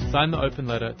safety. Sign the open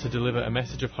letter to deliver a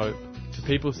message of hope to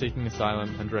people seeking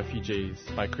asylum and refugees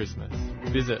by Christmas.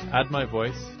 Visit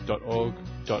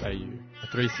addmyvoice.org.au, a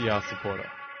 3CR supporter.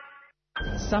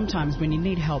 Sometimes when you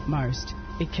need help most,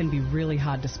 it can be really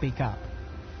hard to speak up.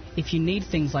 If you need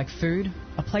things like food,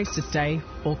 a place to stay,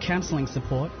 or counselling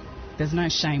support, there's no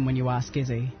shame when you ask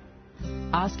Izzy.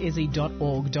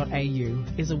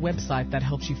 AskIzzy.org.au is a website that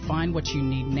helps you find what you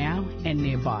need now and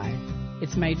nearby.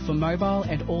 It's made for mobile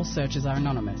and all searches are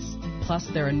anonymous. Plus,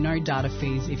 there are no data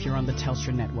fees if you're on the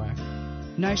Telstra network.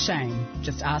 No shame,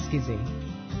 just ask Izzy.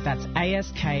 That's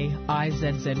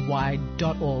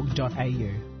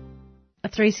askizzy.org.au. A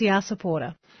 3CR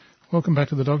supporter. Welcome back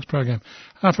to the Dogs program.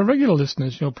 For regular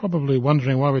listeners, you're probably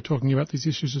wondering why we're talking about these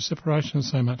issues of separation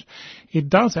so much. It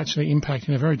does actually impact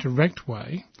in a very direct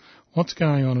way what's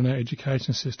going on in our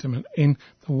education system in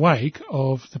the wake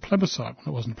of the plebiscite. Well,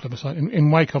 it wasn't a plebiscite, in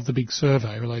wake of the big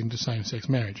survey relating to same-sex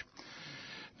marriage.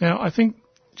 Now, I think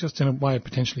just in a way of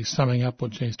potentially summing up what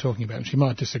Jean's talking about, and she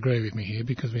might disagree with me here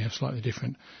because we have slightly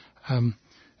different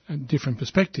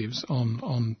perspectives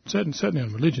on certainly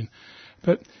on religion.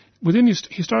 But within the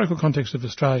historical context of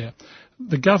Australia,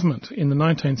 the government in the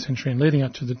 19th century and leading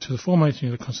up to the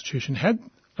formation of the Constitution had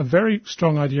a very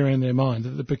strong idea in their mind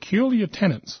that the peculiar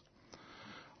tenets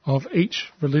of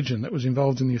each religion that was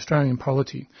involved in the Australian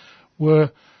polity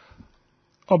were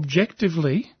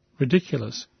objectively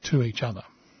ridiculous to each other.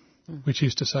 Which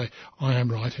is to say, I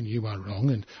am right and you are wrong,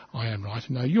 and I am right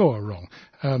and no, you're wrong.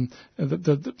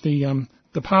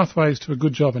 The pathways to a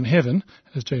good job in heaven,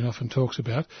 as Jean often talks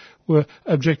about, were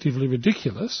objectively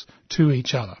ridiculous to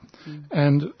each other.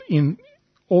 And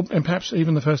perhaps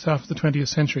even the first half of the 20th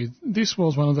century, this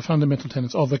was one of the fundamental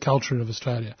tenets of the culture of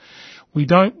Australia. We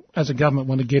don't, as a government,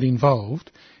 want to get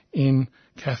involved in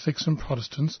Catholics and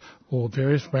Protestants or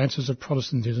various branches of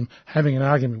Protestantism having an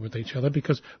argument with each other,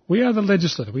 because we are the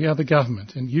legislature, we are the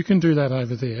government, and you can do that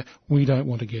over there. We don't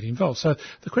want to get involved. So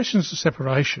the questions of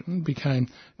separation became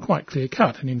quite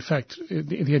clear-cut, and in fact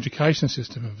the education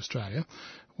system of Australia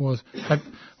was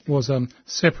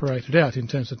separated out in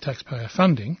terms of taxpayer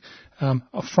funding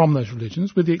from those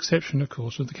religions, with the exception, of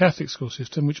course, of the Catholic school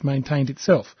system, which maintained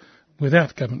itself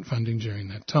without government funding during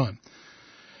that time.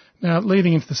 Now,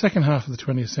 leading into the second half of the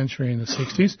 20th century in the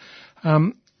 60s,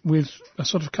 with a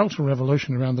sort of cultural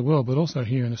revolution around the world, but also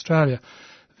here in Australia,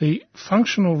 the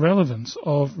functional relevance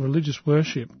of religious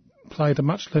worship played a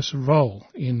much lesser role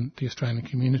in the Australian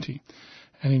community.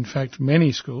 And in fact,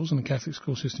 many schools, and the Catholic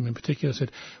school system in particular,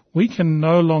 said, we can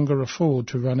no longer afford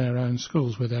to run our own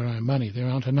schools with our own money. There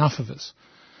aren't enough of us.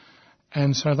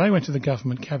 And so they went to the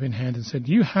government cap in hand and said,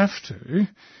 you have to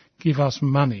give us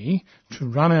money to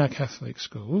run our Catholic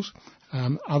schools,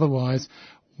 otherwise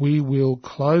we will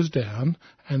close down,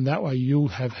 and that way you'll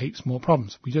have heaps more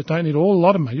problems. We just don't need a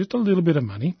lot of money, just a little bit of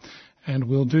money, and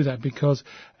we'll do that because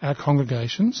our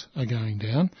congregations are going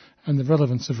down and the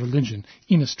relevance of religion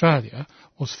in Australia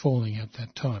was falling at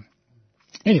that time.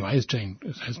 Anyway, as Jean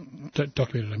has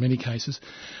documented in many cases,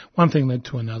 one thing led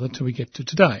to another till we get to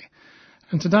today.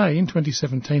 And today, in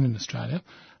 2017 in Australia,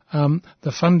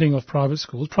 the funding of private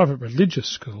schools, private religious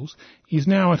schools, is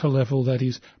now at a level that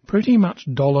is pretty much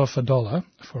dollar for dollar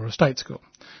for a state school.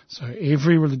 So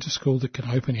every religious school that can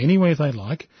open anywhere they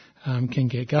like can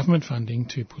get government funding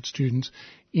to put students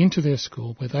into their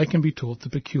school where they can be taught the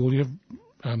peculiar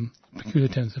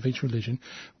tenets of each religion,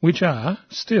 which are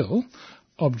still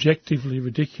objectively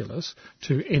ridiculous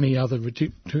to any other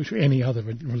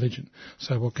religion.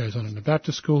 So what goes on in a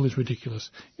Baptist school is ridiculous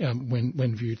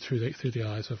when viewed through the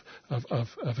eyes of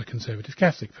a conservative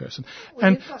Catholic person,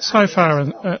 and so far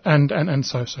and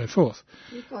so forth.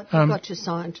 You've got your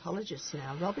Scientologists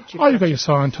now, Robert. You've got your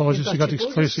Scientologists, you've got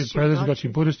exclusive brothers, you've got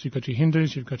your Buddhists, you've got your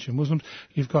Hindus, you've got your Muslims,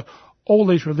 you've got all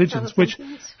these religions,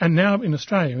 and now in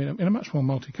Australia, in a much more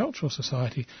multicultural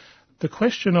society, the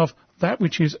question of that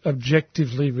which is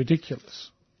objectively ridiculous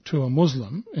to a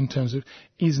Muslim in terms of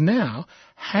is now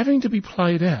having to be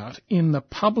played out in the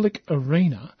public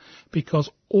arena because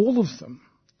all of them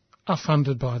are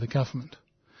funded by the government.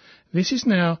 This is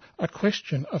now a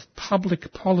question of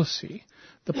public policy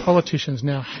the politicians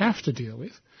now have to deal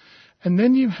with. And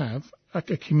then you have a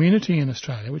community in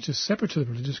Australia which is separate to the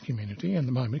religious community at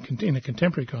the moment in a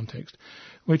contemporary context,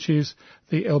 which is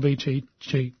the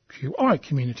LGBTQI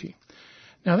community.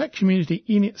 Now, that community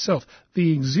in itself,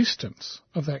 the existence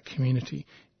of that community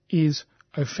is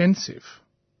offensive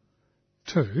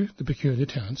to the peculiar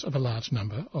tenets of a large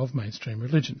number of mainstream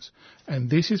religions. And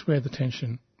this is where the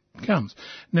tension comes.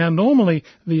 Now, normally,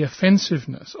 the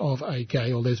offensiveness of a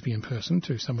gay or lesbian person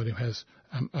to somebody who has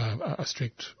a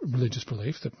strict religious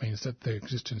belief, that means that their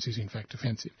existence is in fact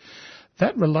offensive.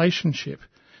 That relationship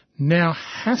now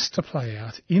has to play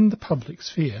out in the public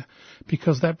sphere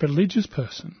because that religious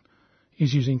person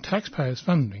is using taxpayers'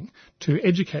 funding to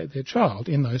educate their child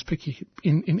in those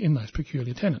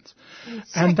peculiar tenets.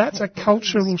 And that's a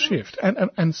cultural shift,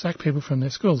 and sack people from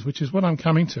their schools, which is what I'm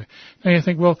coming to. Now you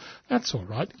think, well, that's all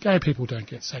right. Gay people don't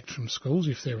get sacked from schools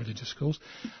if they're religious schools.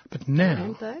 But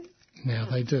now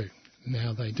they do.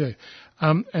 Now they do.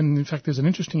 And in fact, there's an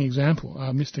interesting example.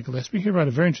 Mr. Gillespie, who wrote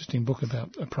a very interesting book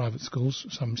about private schools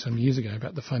some years ago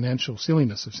about the financial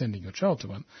silliness of sending your child to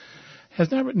one, has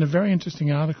now written a very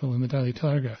interesting article in the Daily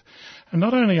Telegraph. And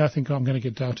not only I think I'm going to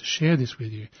get Dale to share this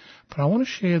with you, but I want to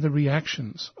share the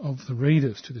reactions of the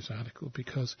readers to this article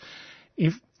because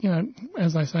if,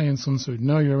 as they say in Sun Tzu,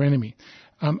 know your enemy.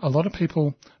 A lot of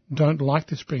people don't like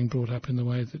this being brought up in the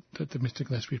way that Mr.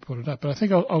 Gillespie brought it up. But I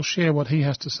think I'll share what he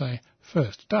has to say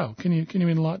first. Dale, can you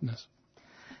enlighten us?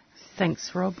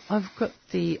 Thanks, Rob. I've got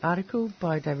the article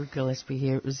by David Gillespie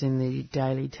here. It was in the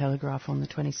Daily Telegraph on the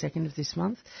 22nd of this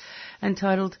month,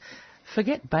 entitled,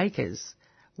 "Forget Bakers.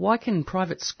 Why can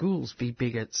private schools be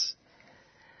bigots?"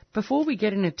 Before we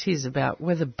get in a tiz about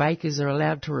whether bakers are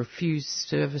allowed to refuse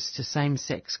service to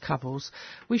same-sex couples,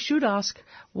 we should ask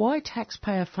why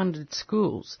taxpayer-funded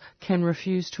schools can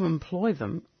refuse to employ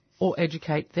them or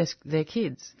educate their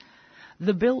kids.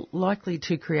 The bill likely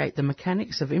to create the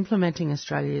mechanics of implementing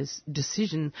Australia's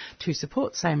decision to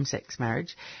support same-sex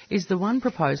marriage is the one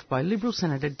proposed by Liberal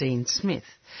Senator Dean Smith.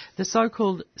 The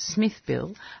so-called Smith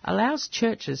Bill allows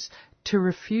churches to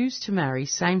refuse to marry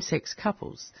same-sex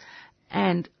couples,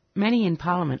 and many in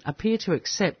Parliament appear to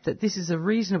accept that this is a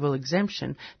reasonable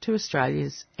exemption to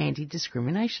Australia's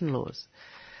anti-discrimination laws.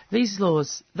 Those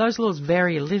laws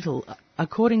vary a little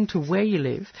according to where you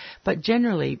live, but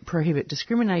generally prohibit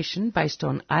discrimination based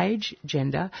on age,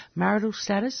 gender, marital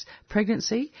status,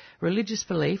 pregnancy, religious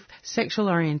belief, sexual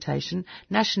orientation,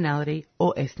 nationality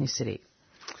or ethnicity.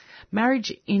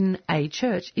 Marriage in a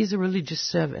church is a religious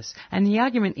service, and the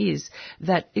argument is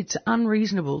that it's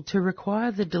unreasonable to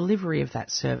require the delivery of that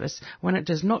service when it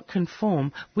does not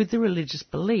conform with the religious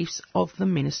beliefs of the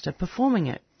minister performing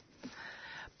it.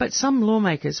 But some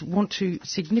lawmakers want to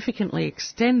significantly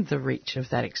extend the reach of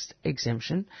that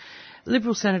exemption.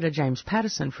 Liberal Senator James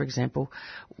Paterson, for example,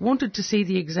 wanted to see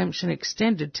the exemption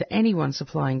extended to anyone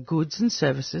supplying goods and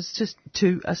services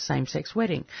to a same-sex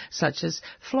wedding, such as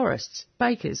florists,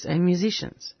 bakers and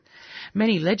musicians.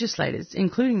 Many legislators,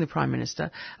 including the Prime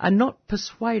Minister, are not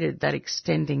persuaded that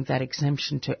extending that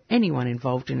exemption to anyone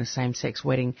involved in a same-sex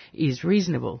wedding is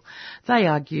reasonable. They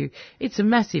argue it's a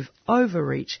massive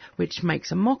overreach which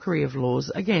makes a mockery of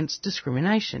laws against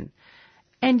discrimination.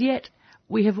 And yet,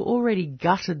 we have already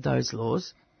gutted those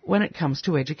laws when it comes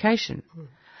to education.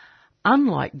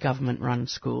 Unlike government-run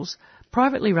schools,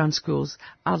 privately run schools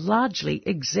are largely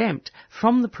exempt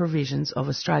from the provisions of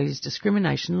Australia's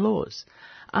discrimination laws.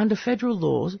 Under federal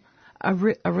laws, a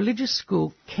religious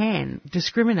school can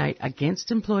discriminate against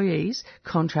employees,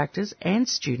 contractors and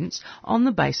students on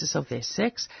the basis of their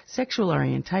sex, sexual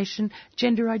orientation,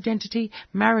 gender identity,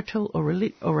 marital or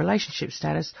relationship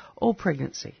status or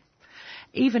pregnancy.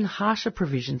 Even harsher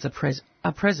provisions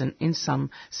are present in some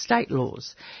state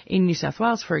laws. In New South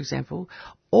Wales, for example,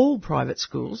 all private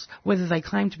schools, whether they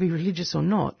claim to be religious or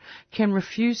not, can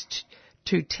refuse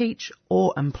to teach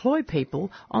or employ people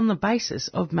on the basis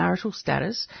of marital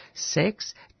status,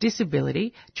 sex,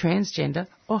 disability, transgender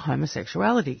or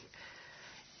homosexuality.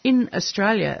 In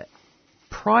Australia,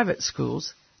 private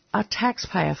schools are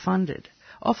taxpayer funded,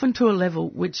 often to a level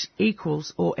which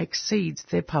equals or exceeds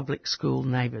their public school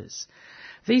neighbours.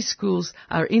 These schools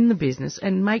are in the business,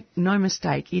 and make no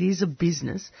mistake, it is a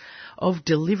business, of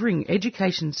delivering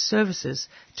education services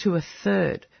to a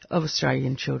third of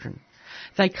Australian children.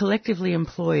 They collectively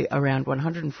employ around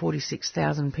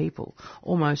 146,000 people,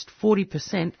 almost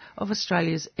 40% of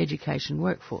Australia's education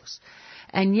workforce,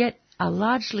 and yet are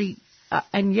legally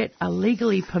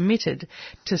permitted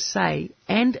to say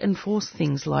and enforce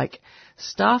things like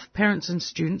staff, parents and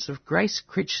students of Grace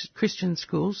Christian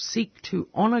schools seek to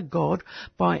honour God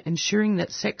by ensuring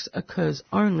that sex occurs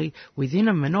only within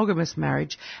a monogamous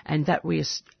marriage and that we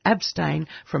abstain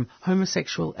from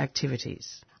homosexual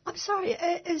activities. I'm sorry,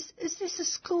 is this a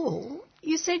school?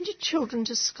 You send your children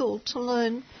to school to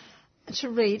learn to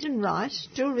read and write,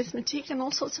 do arithmetic and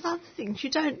all sorts of other things. You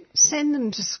don't send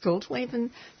them to school to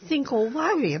even think or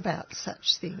worry about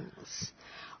such things.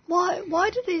 Why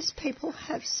do these people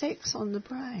have sex on the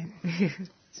brain?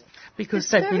 Because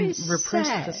it's they've been repressed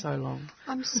sad. For so long.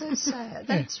 I'm so sad.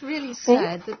 That's really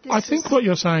sad. Well, I think what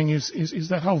you're saying is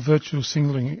that whole virtue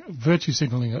signalling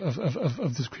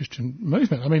of this Christian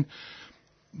movement. I mean,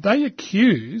 they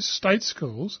accuse state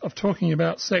schools of talking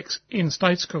about sex in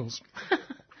state schools.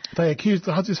 They accuse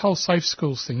this whole safe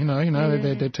schools thing,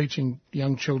 they're teaching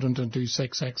young children to do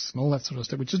sex acts and all that sort of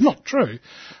stuff, which is not true.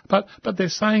 But they're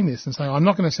saying this and saying, I'm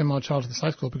not going to send my child to the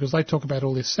safe school because they talk about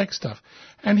all this sex stuff.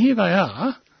 And here they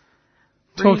are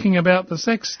talking about the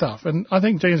sex stuff. And I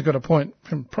think Gina's got a point,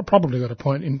 probably got a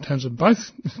point in terms of both.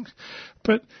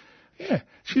 But yeah,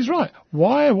 she's right.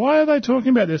 Why are they talking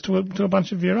about this to a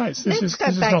bunch of year eights? This is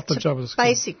not the job of the school.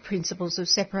 Basic principles of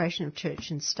separation of church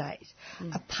and state.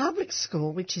 A public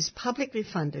school, which is publicly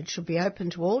funded, should be open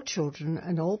to all children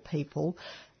and all people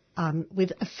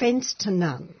with offence to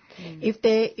none. If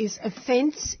there is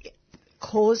offence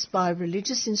caused by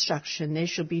religious instruction, there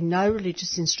should be no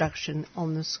religious instruction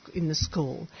in the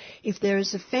school. If there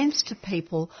is offence to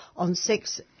people on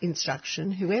sex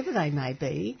instruction, whoever they may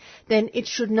be, then it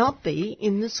should not be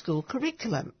in the school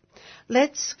curriculum.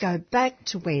 Let's go back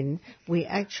to when we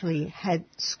actually had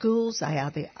schools. They are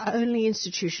the only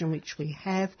institution which we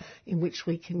have in which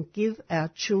we can give our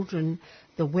children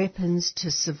the weapons to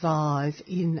survive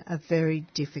in a very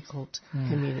difficult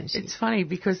community. It's funny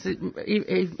because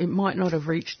it might not have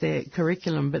reached their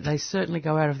curriculum, but they certainly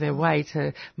go out of their way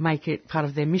to make it part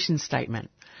of their mission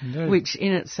statement, which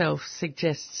in itself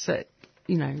suggests that,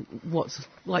 what's,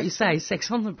 like you say, sex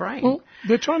on the brain. Well,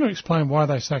 they're trying to explain why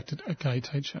they sacked a gay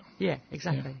teacher. Yeah,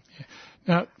 exactly. Yeah.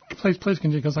 Now, please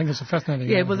continue, because I think it's a fascinating...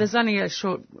 Yeah, well, there's only a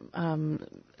short...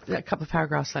 a couple of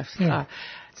paragraphs left. Yeah.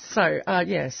 So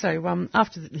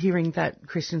after hearing that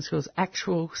Christian School's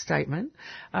actual statement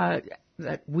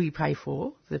that we pay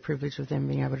for, the privilege of them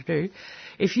being able to do,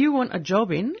 if you want a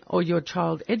job in or your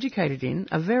child educated in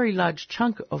a very large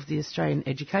chunk of the Australian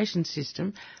education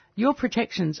system, your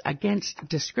protections against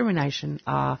discrimination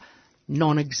are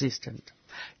non-existent.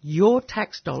 Your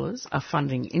tax dollars are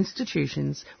funding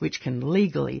institutions which can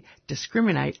legally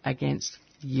discriminate against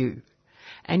you.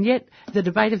 And yet, the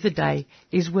debate of the day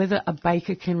is whether a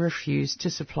baker can refuse to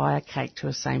supply a cake to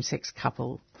a same-sex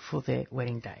couple for their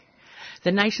wedding day.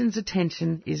 The nation's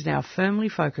attention is now firmly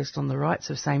focused on the rights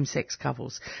of same-sex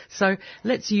couples. So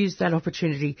let's use that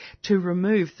opportunity to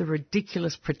remove the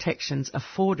ridiculous protections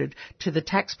afforded to the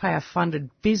taxpayer-funded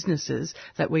businesses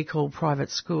that we call private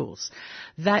schools.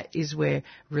 That is where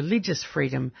religious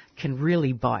freedom can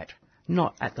really bite,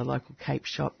 not at the local cake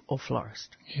shop or florist.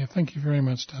 Yeah, thank you very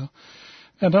much, Dale.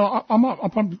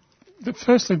 And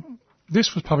firstly,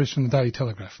 this was published in the Daily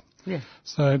Telegraph. Yeah.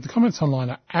 So the comments online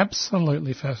are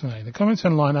absolutely fascinating. The comments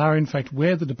online are, in fact,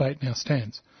 where the debate now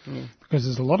stands. Yeah. Because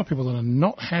there's a lot of people that are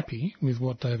not happy with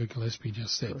what David Gillespie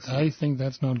just said. They think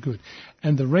that's not good.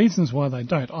 And the reasons why they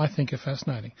don't, I think, are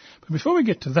fascinating. But before we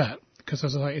get to that, because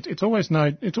as I say, it's always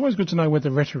good to know where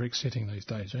the rhetoric's sitting these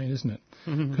days, isn't it?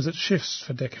 Because it shifts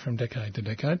from decade to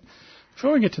decade.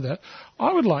 Before we get to that,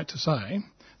 I would like to say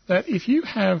that if you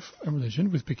have a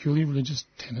religion with peculiar religious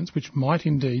tenets, which might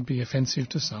indeed be offensive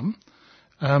to some,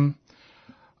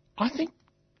 I think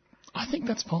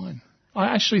that's fine. I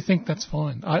actually think that's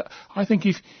fine. I think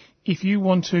if you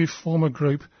want to form a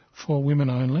group for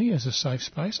women only as a safe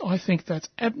space, I think that's...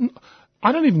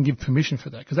 I don't even give permission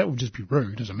for that, because that would just be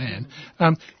rude as a man.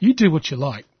 You do what you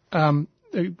like. I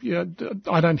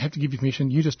don't have to give you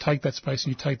permission. You just take that space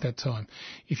and you take that time.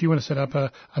 If you want to set up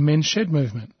a men's shed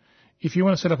movement, if you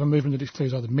want to set up a movement that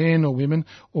excludes either men or women,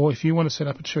 or if you want to set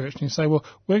up a church and you say, well,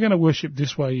 we're going to worship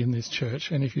this way in this church,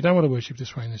 and if you don't want to worship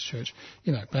this way in this church,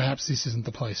 perhaps this isn't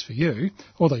the place for you,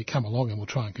 although you come along and we'll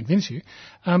try and convince you.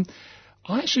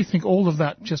 I actually think all of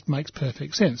that just makes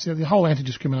perfect sense. The whole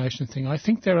anti-discrimination thing, I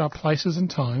think there are places and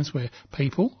times where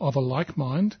people of a like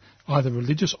mind, either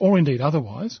religious or indeed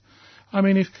otherwise, I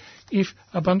mean, if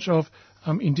a bunch of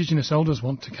Indigenous elders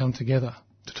want to come together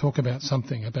to talk about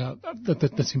something about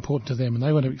that's important to them, and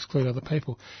they want to exclude other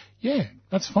people, yeah,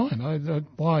 that's fine.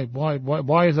 Why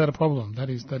is that a problem? That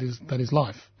is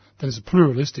life. That is a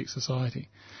pluralistic society.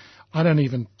 I don't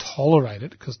even tolerate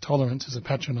it, because tolerance is a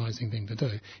patronising thing to do.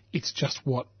 It's just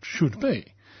what should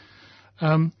be.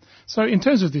 So in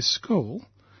terms of this school,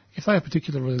 if they have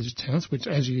particular religious tenets, which,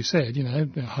 as you said,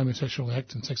 the homosexual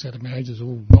act and sex out of marriage is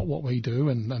all not what we do,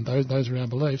 and those are our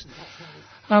beliefs,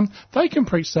 they can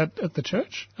preach that at the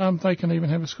church. They can even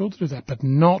have a school to do that, but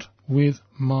not with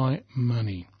my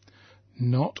money.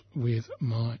 Not with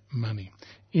my money.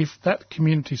 If that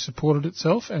community supported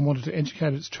itself and wanted to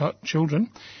educate its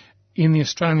children in the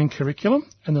Australian curriculum,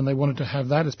 and then they wanted to have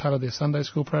that as part of their Sunday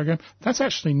school program, that's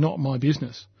actually not my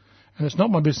business. And it's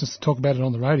not my business to talk about it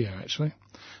on the radio, actually.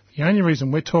 The only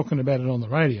reason we're talking about it on the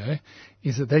radio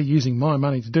is that they're using my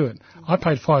money to do it. I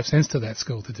paid 5 cents to that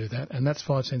school to do that, and that's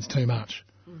 5 cents too much.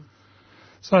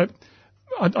 So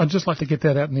I'd just like to get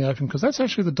that out in the open, because that's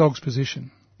actually the dog's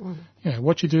position.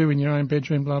 What you do in your own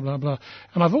bedroom, blah, blah, blah.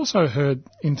 And I've also heard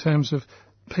in terms of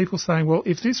people saying, well,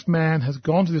 if this man has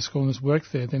gone to this school and has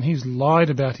worked there, then he's lied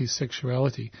about his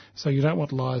sexuality, so you don't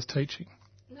want liars teaching.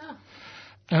 No.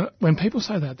 And when people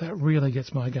say that, that really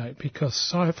gets my goat,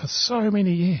 because for so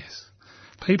many years,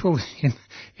 people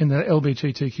in the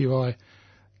LGBTQI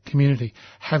community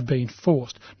have been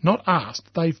forced, not asked,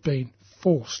 they've been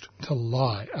forced to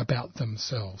lie about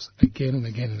themselves again and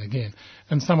again and again.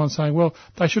 And someone's saying, well,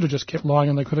 they should have just kept lying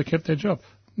and they could have kept their job.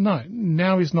 No,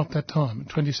 now is not that time.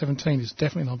 2017 is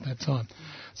definitely not that time.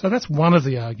 So that's one of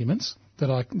the arguments that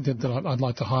I'd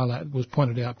like to highlight, was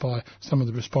pointed out by some of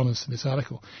the respondents to this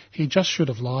article. He just should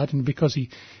have lied, and because he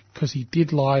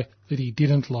did lie that he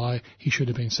didn't lie, he should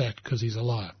have been sacked because he's a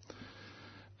liar.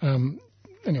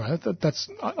 Anyway,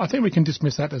 I think we can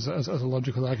dismiss that as a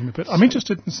logical argument. But I'm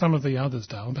interested in some of the others,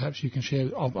 Dale, and perhaps you can share.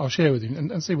 I'll share with you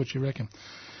and see what you reckon.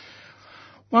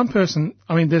 One person,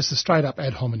 there's the straight up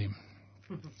ad hominem,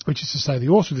 which is to say the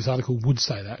author of this article would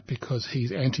say that because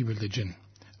he's anti-religion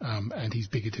and he's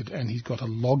bigoted and he's got a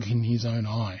log in his own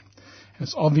eye. And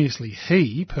it's obviously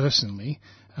he, personally,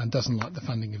 doesn't like the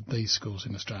funding of these schools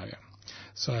in Australia.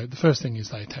 So the first thing is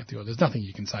they attack the author. There's nothing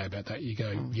you can say about that. You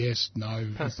go, yes, no,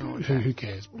 who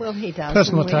cares? Well, he does.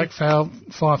 Personal attack, foul,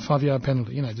 5-yard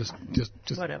penalty. Just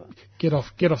whatever. Get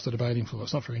off the debating floor.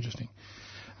 It's not very interesting.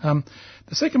 The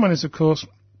second one is, of course,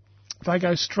 they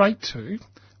go straight to,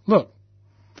 look,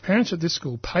 parents at this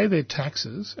school pay their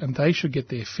taxes and they should get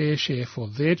their fair share for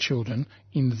their children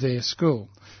in their school.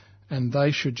 And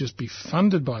they should just be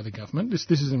funded by the government.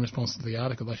 This is in response to the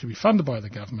article. They should be funded by the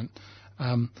government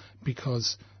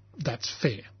because that's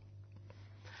fair.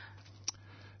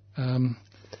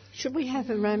 Should we have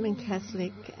a Roman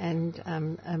Catholic and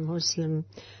a Muslim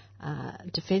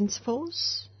defence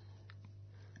force?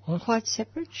 What? Quite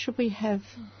separate? Should we have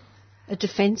a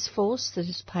defence force that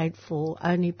is paid for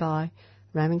only by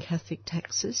Roman Catholic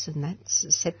taxes, and that's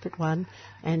a separate one?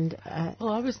 And well,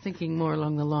 I was thinking more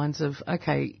along the lines of,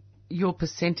 okay, your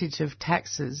percentage of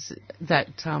taxes that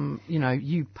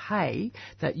you pay,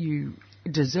 that you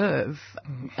deserve,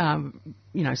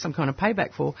 some kind of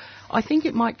payback for. I think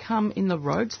it might come in the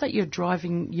roads that you're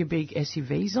driving your big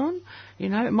SUVs on.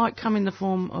 It might come in the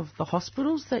form of the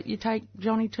hospitals that you take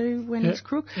Johnny to when he's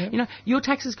crook. Yep. Your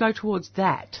taxes go towards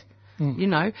that. You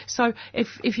know, so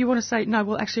if you want to say, no,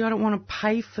 well, actually, I don't want to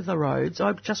pay for the roads,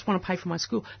 I just want to pay for my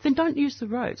school, then don't use the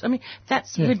roads. I mean,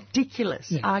 that's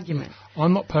ridiculous argument. Yeah.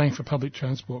 I'm not paying for public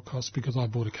transport costs because I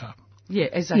bought a car. Yeah,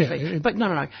 exactly. But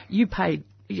no. You paid.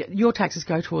 Your taxes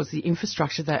go towards the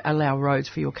infrastructure that allow roads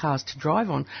for your cars to drive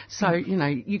on. So, you know,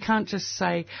 you can't just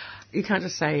say,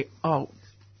 oh,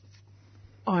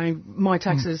 my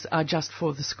taxes are just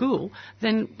for the school,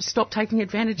 then stop taking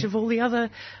advantage of all the other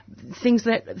things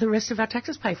that the rest of our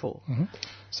taxes pay for. Mm-hmm.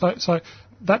 So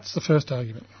that's the first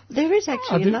argument. There is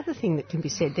actually another thing that can be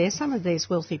said there. Some of these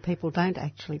wealthy people don't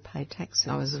actually pay taxes.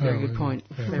 Oh, that's a very good point.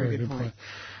 Very good point.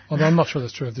 Although I'm not sure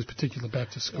that's true of this particular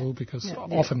Baptist school because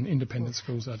often independent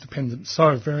schools are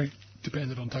very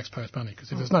dependent on taxpayers' money, because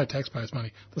if there's no taxpayers'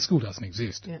 money, the school doesn't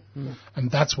exist. Yeah.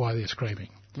 And that's why they're screaming.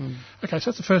 Okay,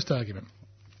 so that's the first argument.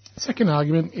 Second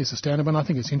argument is a standard one. I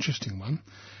think it's an interesting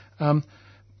one.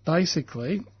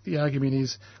 Basically, the argument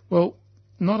is, well,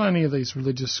 not only are these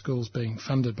religious schools being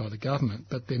funded by the government,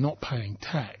 but they're not paying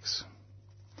tax.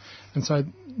 And so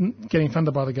getting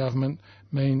funded by the government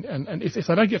and if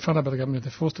they don't get funded by the government,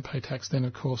 if they're forced to pay tax, then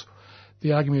of course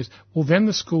the argument is, well, then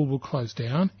the school will close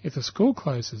down. If the school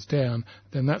closes down,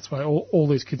 then that's why all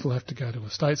these kids will have to go to a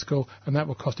state school, and that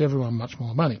will cost everyone much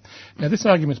more money. Now, this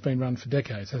argument's been run for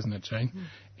decades, hasn't it, Jane?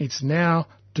 It's now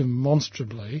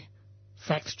demonstrably,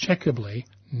 fact-checkably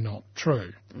not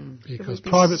true. Because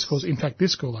private schools, in fact,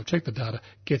 this school, I've checked the data,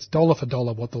 gets dollar for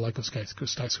dollar what the local state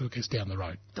school gets down the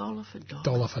road. Dollar for dollar.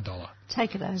 Dollar for dollar.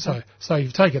 Take it over. So you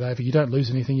take it over, you don't lose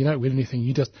anything, you don't win anything,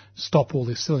 you just stop all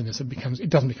this silliness. It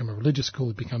doesn't become a religious school,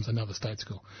 it becomes another state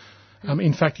school.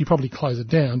 In fact, you probably close it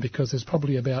down because there's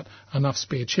probably about enough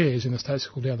spare chairs in the state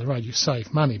school down the road. You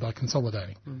save money by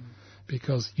consolidating.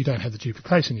 Because you don't have the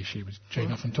duplication issue, which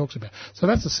Jean often talks about. So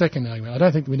that's the second argument. I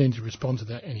don't think we need to respond to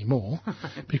that anymore,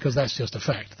 because that's just a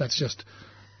fact. That's just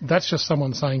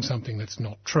someone saying something that's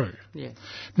not true. Yeah.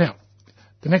 Now,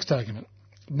 the next argument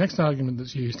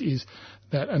that's used is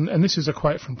that, and this is a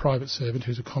quote from Private Servant,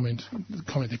 who's a comment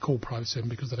they call Private Servant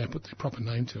because they don't put their proper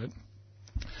name to it.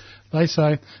 They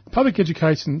say, the public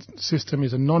education system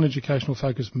is a non-educational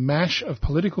focused mash of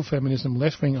political feminism,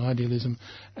 left-wing idealism,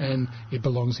 and it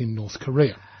belongs in North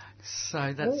Korea.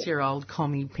 So that's your old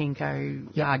commie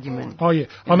pinko argument. Oh, yeah.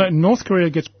 I know North Korea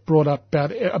gets brought up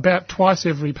about twice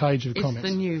every page of comments. It's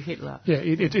the new Hitler. Yeah,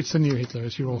 it's the new Hitler,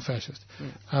 as you're all fascist.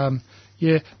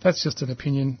 Yeah, that's just an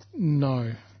opinion.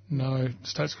 No,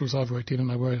 state schools I've worked in,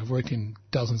 and I've worked in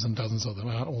dozens and dozens of them,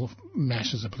 aren't all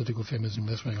mashes of political feminism,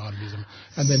 left-wing idealism,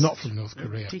 and they're not from North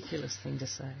Korea. Ridiculous thing to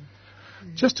say.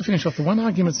 Just to finish off, the one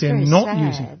argument they're not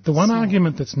using, the one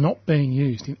argument that's not being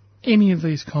used in any of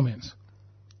these comments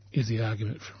is the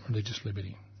argument for religious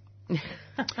liberty.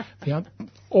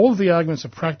 All of the arguments are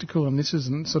practical, and this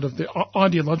isn't sort of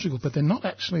ideological, but they're not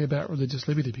actually about religious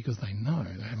liberty because they know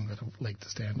they haven't got a leg to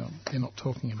stand on. They're not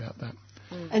talking about that.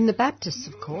 And the Baptists,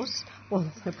 of course,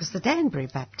 well, it was the Danbury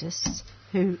Baptists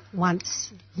who once,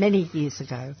 many years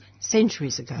ago,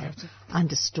 centuries ago,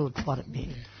 understood what it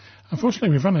meant. Unfortunately,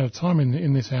 we've run out of time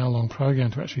in this hour-long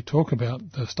program to actually talk about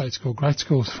the state school grade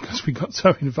schools because we got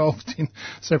so involved in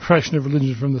separation of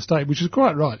religion from the state, which is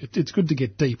quite right. It's good to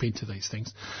get deep into these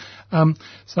things.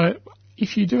 So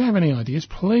if you do have any ideas,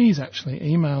 please actually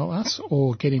email us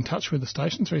or get in touch with the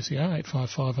station, 3CR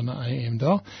 855 on the AM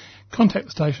dial. Contact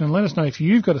the station and let us know if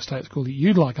you've got a state school that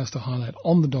you'd like us to highlight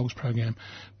on the Dogs program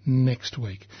next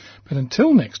week. But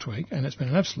until next week, and it's been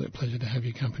an absolute pleasure to have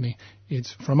your company,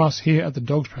 it's from us here at the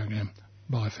Dogs program.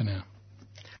 Bye for now.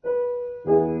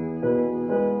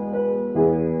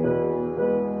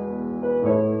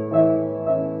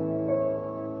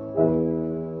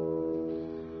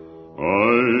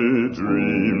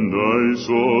 Dreamed I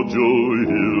saw Joe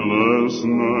here last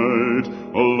night,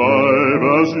 alive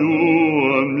as you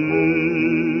and me.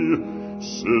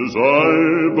 Says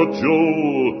I, but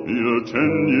Joe, you're 10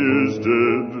 years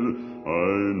dead.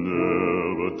 I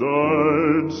never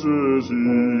died, says he.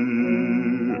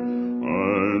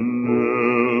 I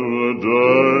never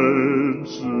died,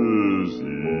 says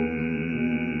he.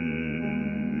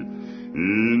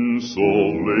 In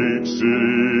Salt Lake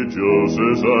City, Joe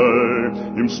says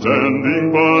I'm standing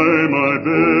by my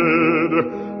bed.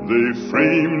 They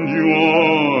framed you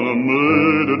on a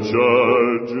murder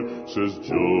charge, says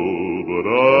Joe, but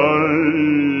I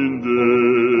ain't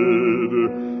dead.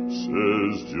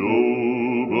 Says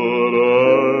Joe, but I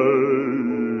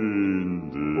ain't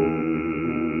dead.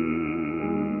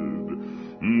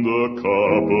 The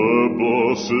copper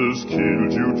bosses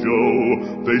killed you, Joe.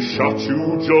 They shot you,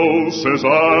 Joe, says I.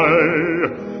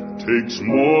 takes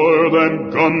more than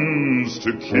guns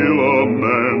to kill a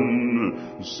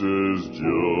man. Says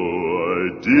Joe, I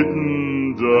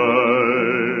didn't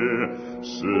die.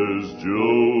 Says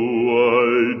Joe, I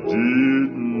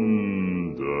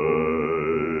didn't die.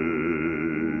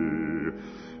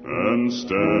 And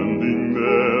standing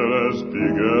there as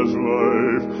big as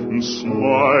life, and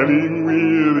smiling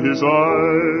with his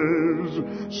eyes,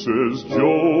 says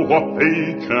Joe, what they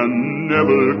can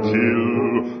never kill,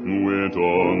 went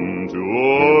on to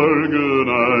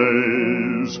organize,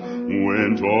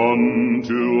 went on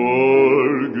to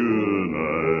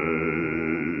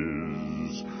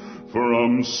organize.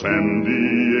 From San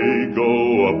Diego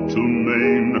up to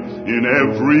Maine, in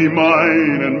every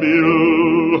mine and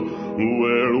mill,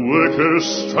 where workers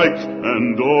strike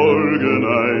and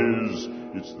organize,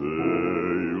 it's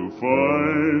there you'll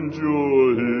find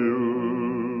your hill.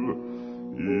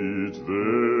 It's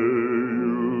there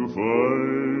you'll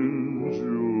find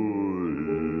your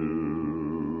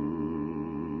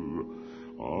hill.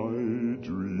 I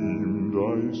dreamed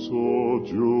I saw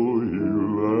Joe Hill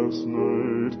last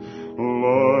night,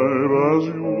 alive as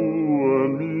you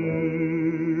and me.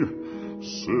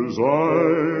 Says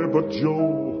I, but Joe,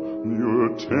 you're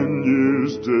 10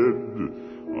 years dead.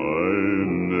 I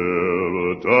never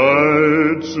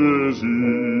died, says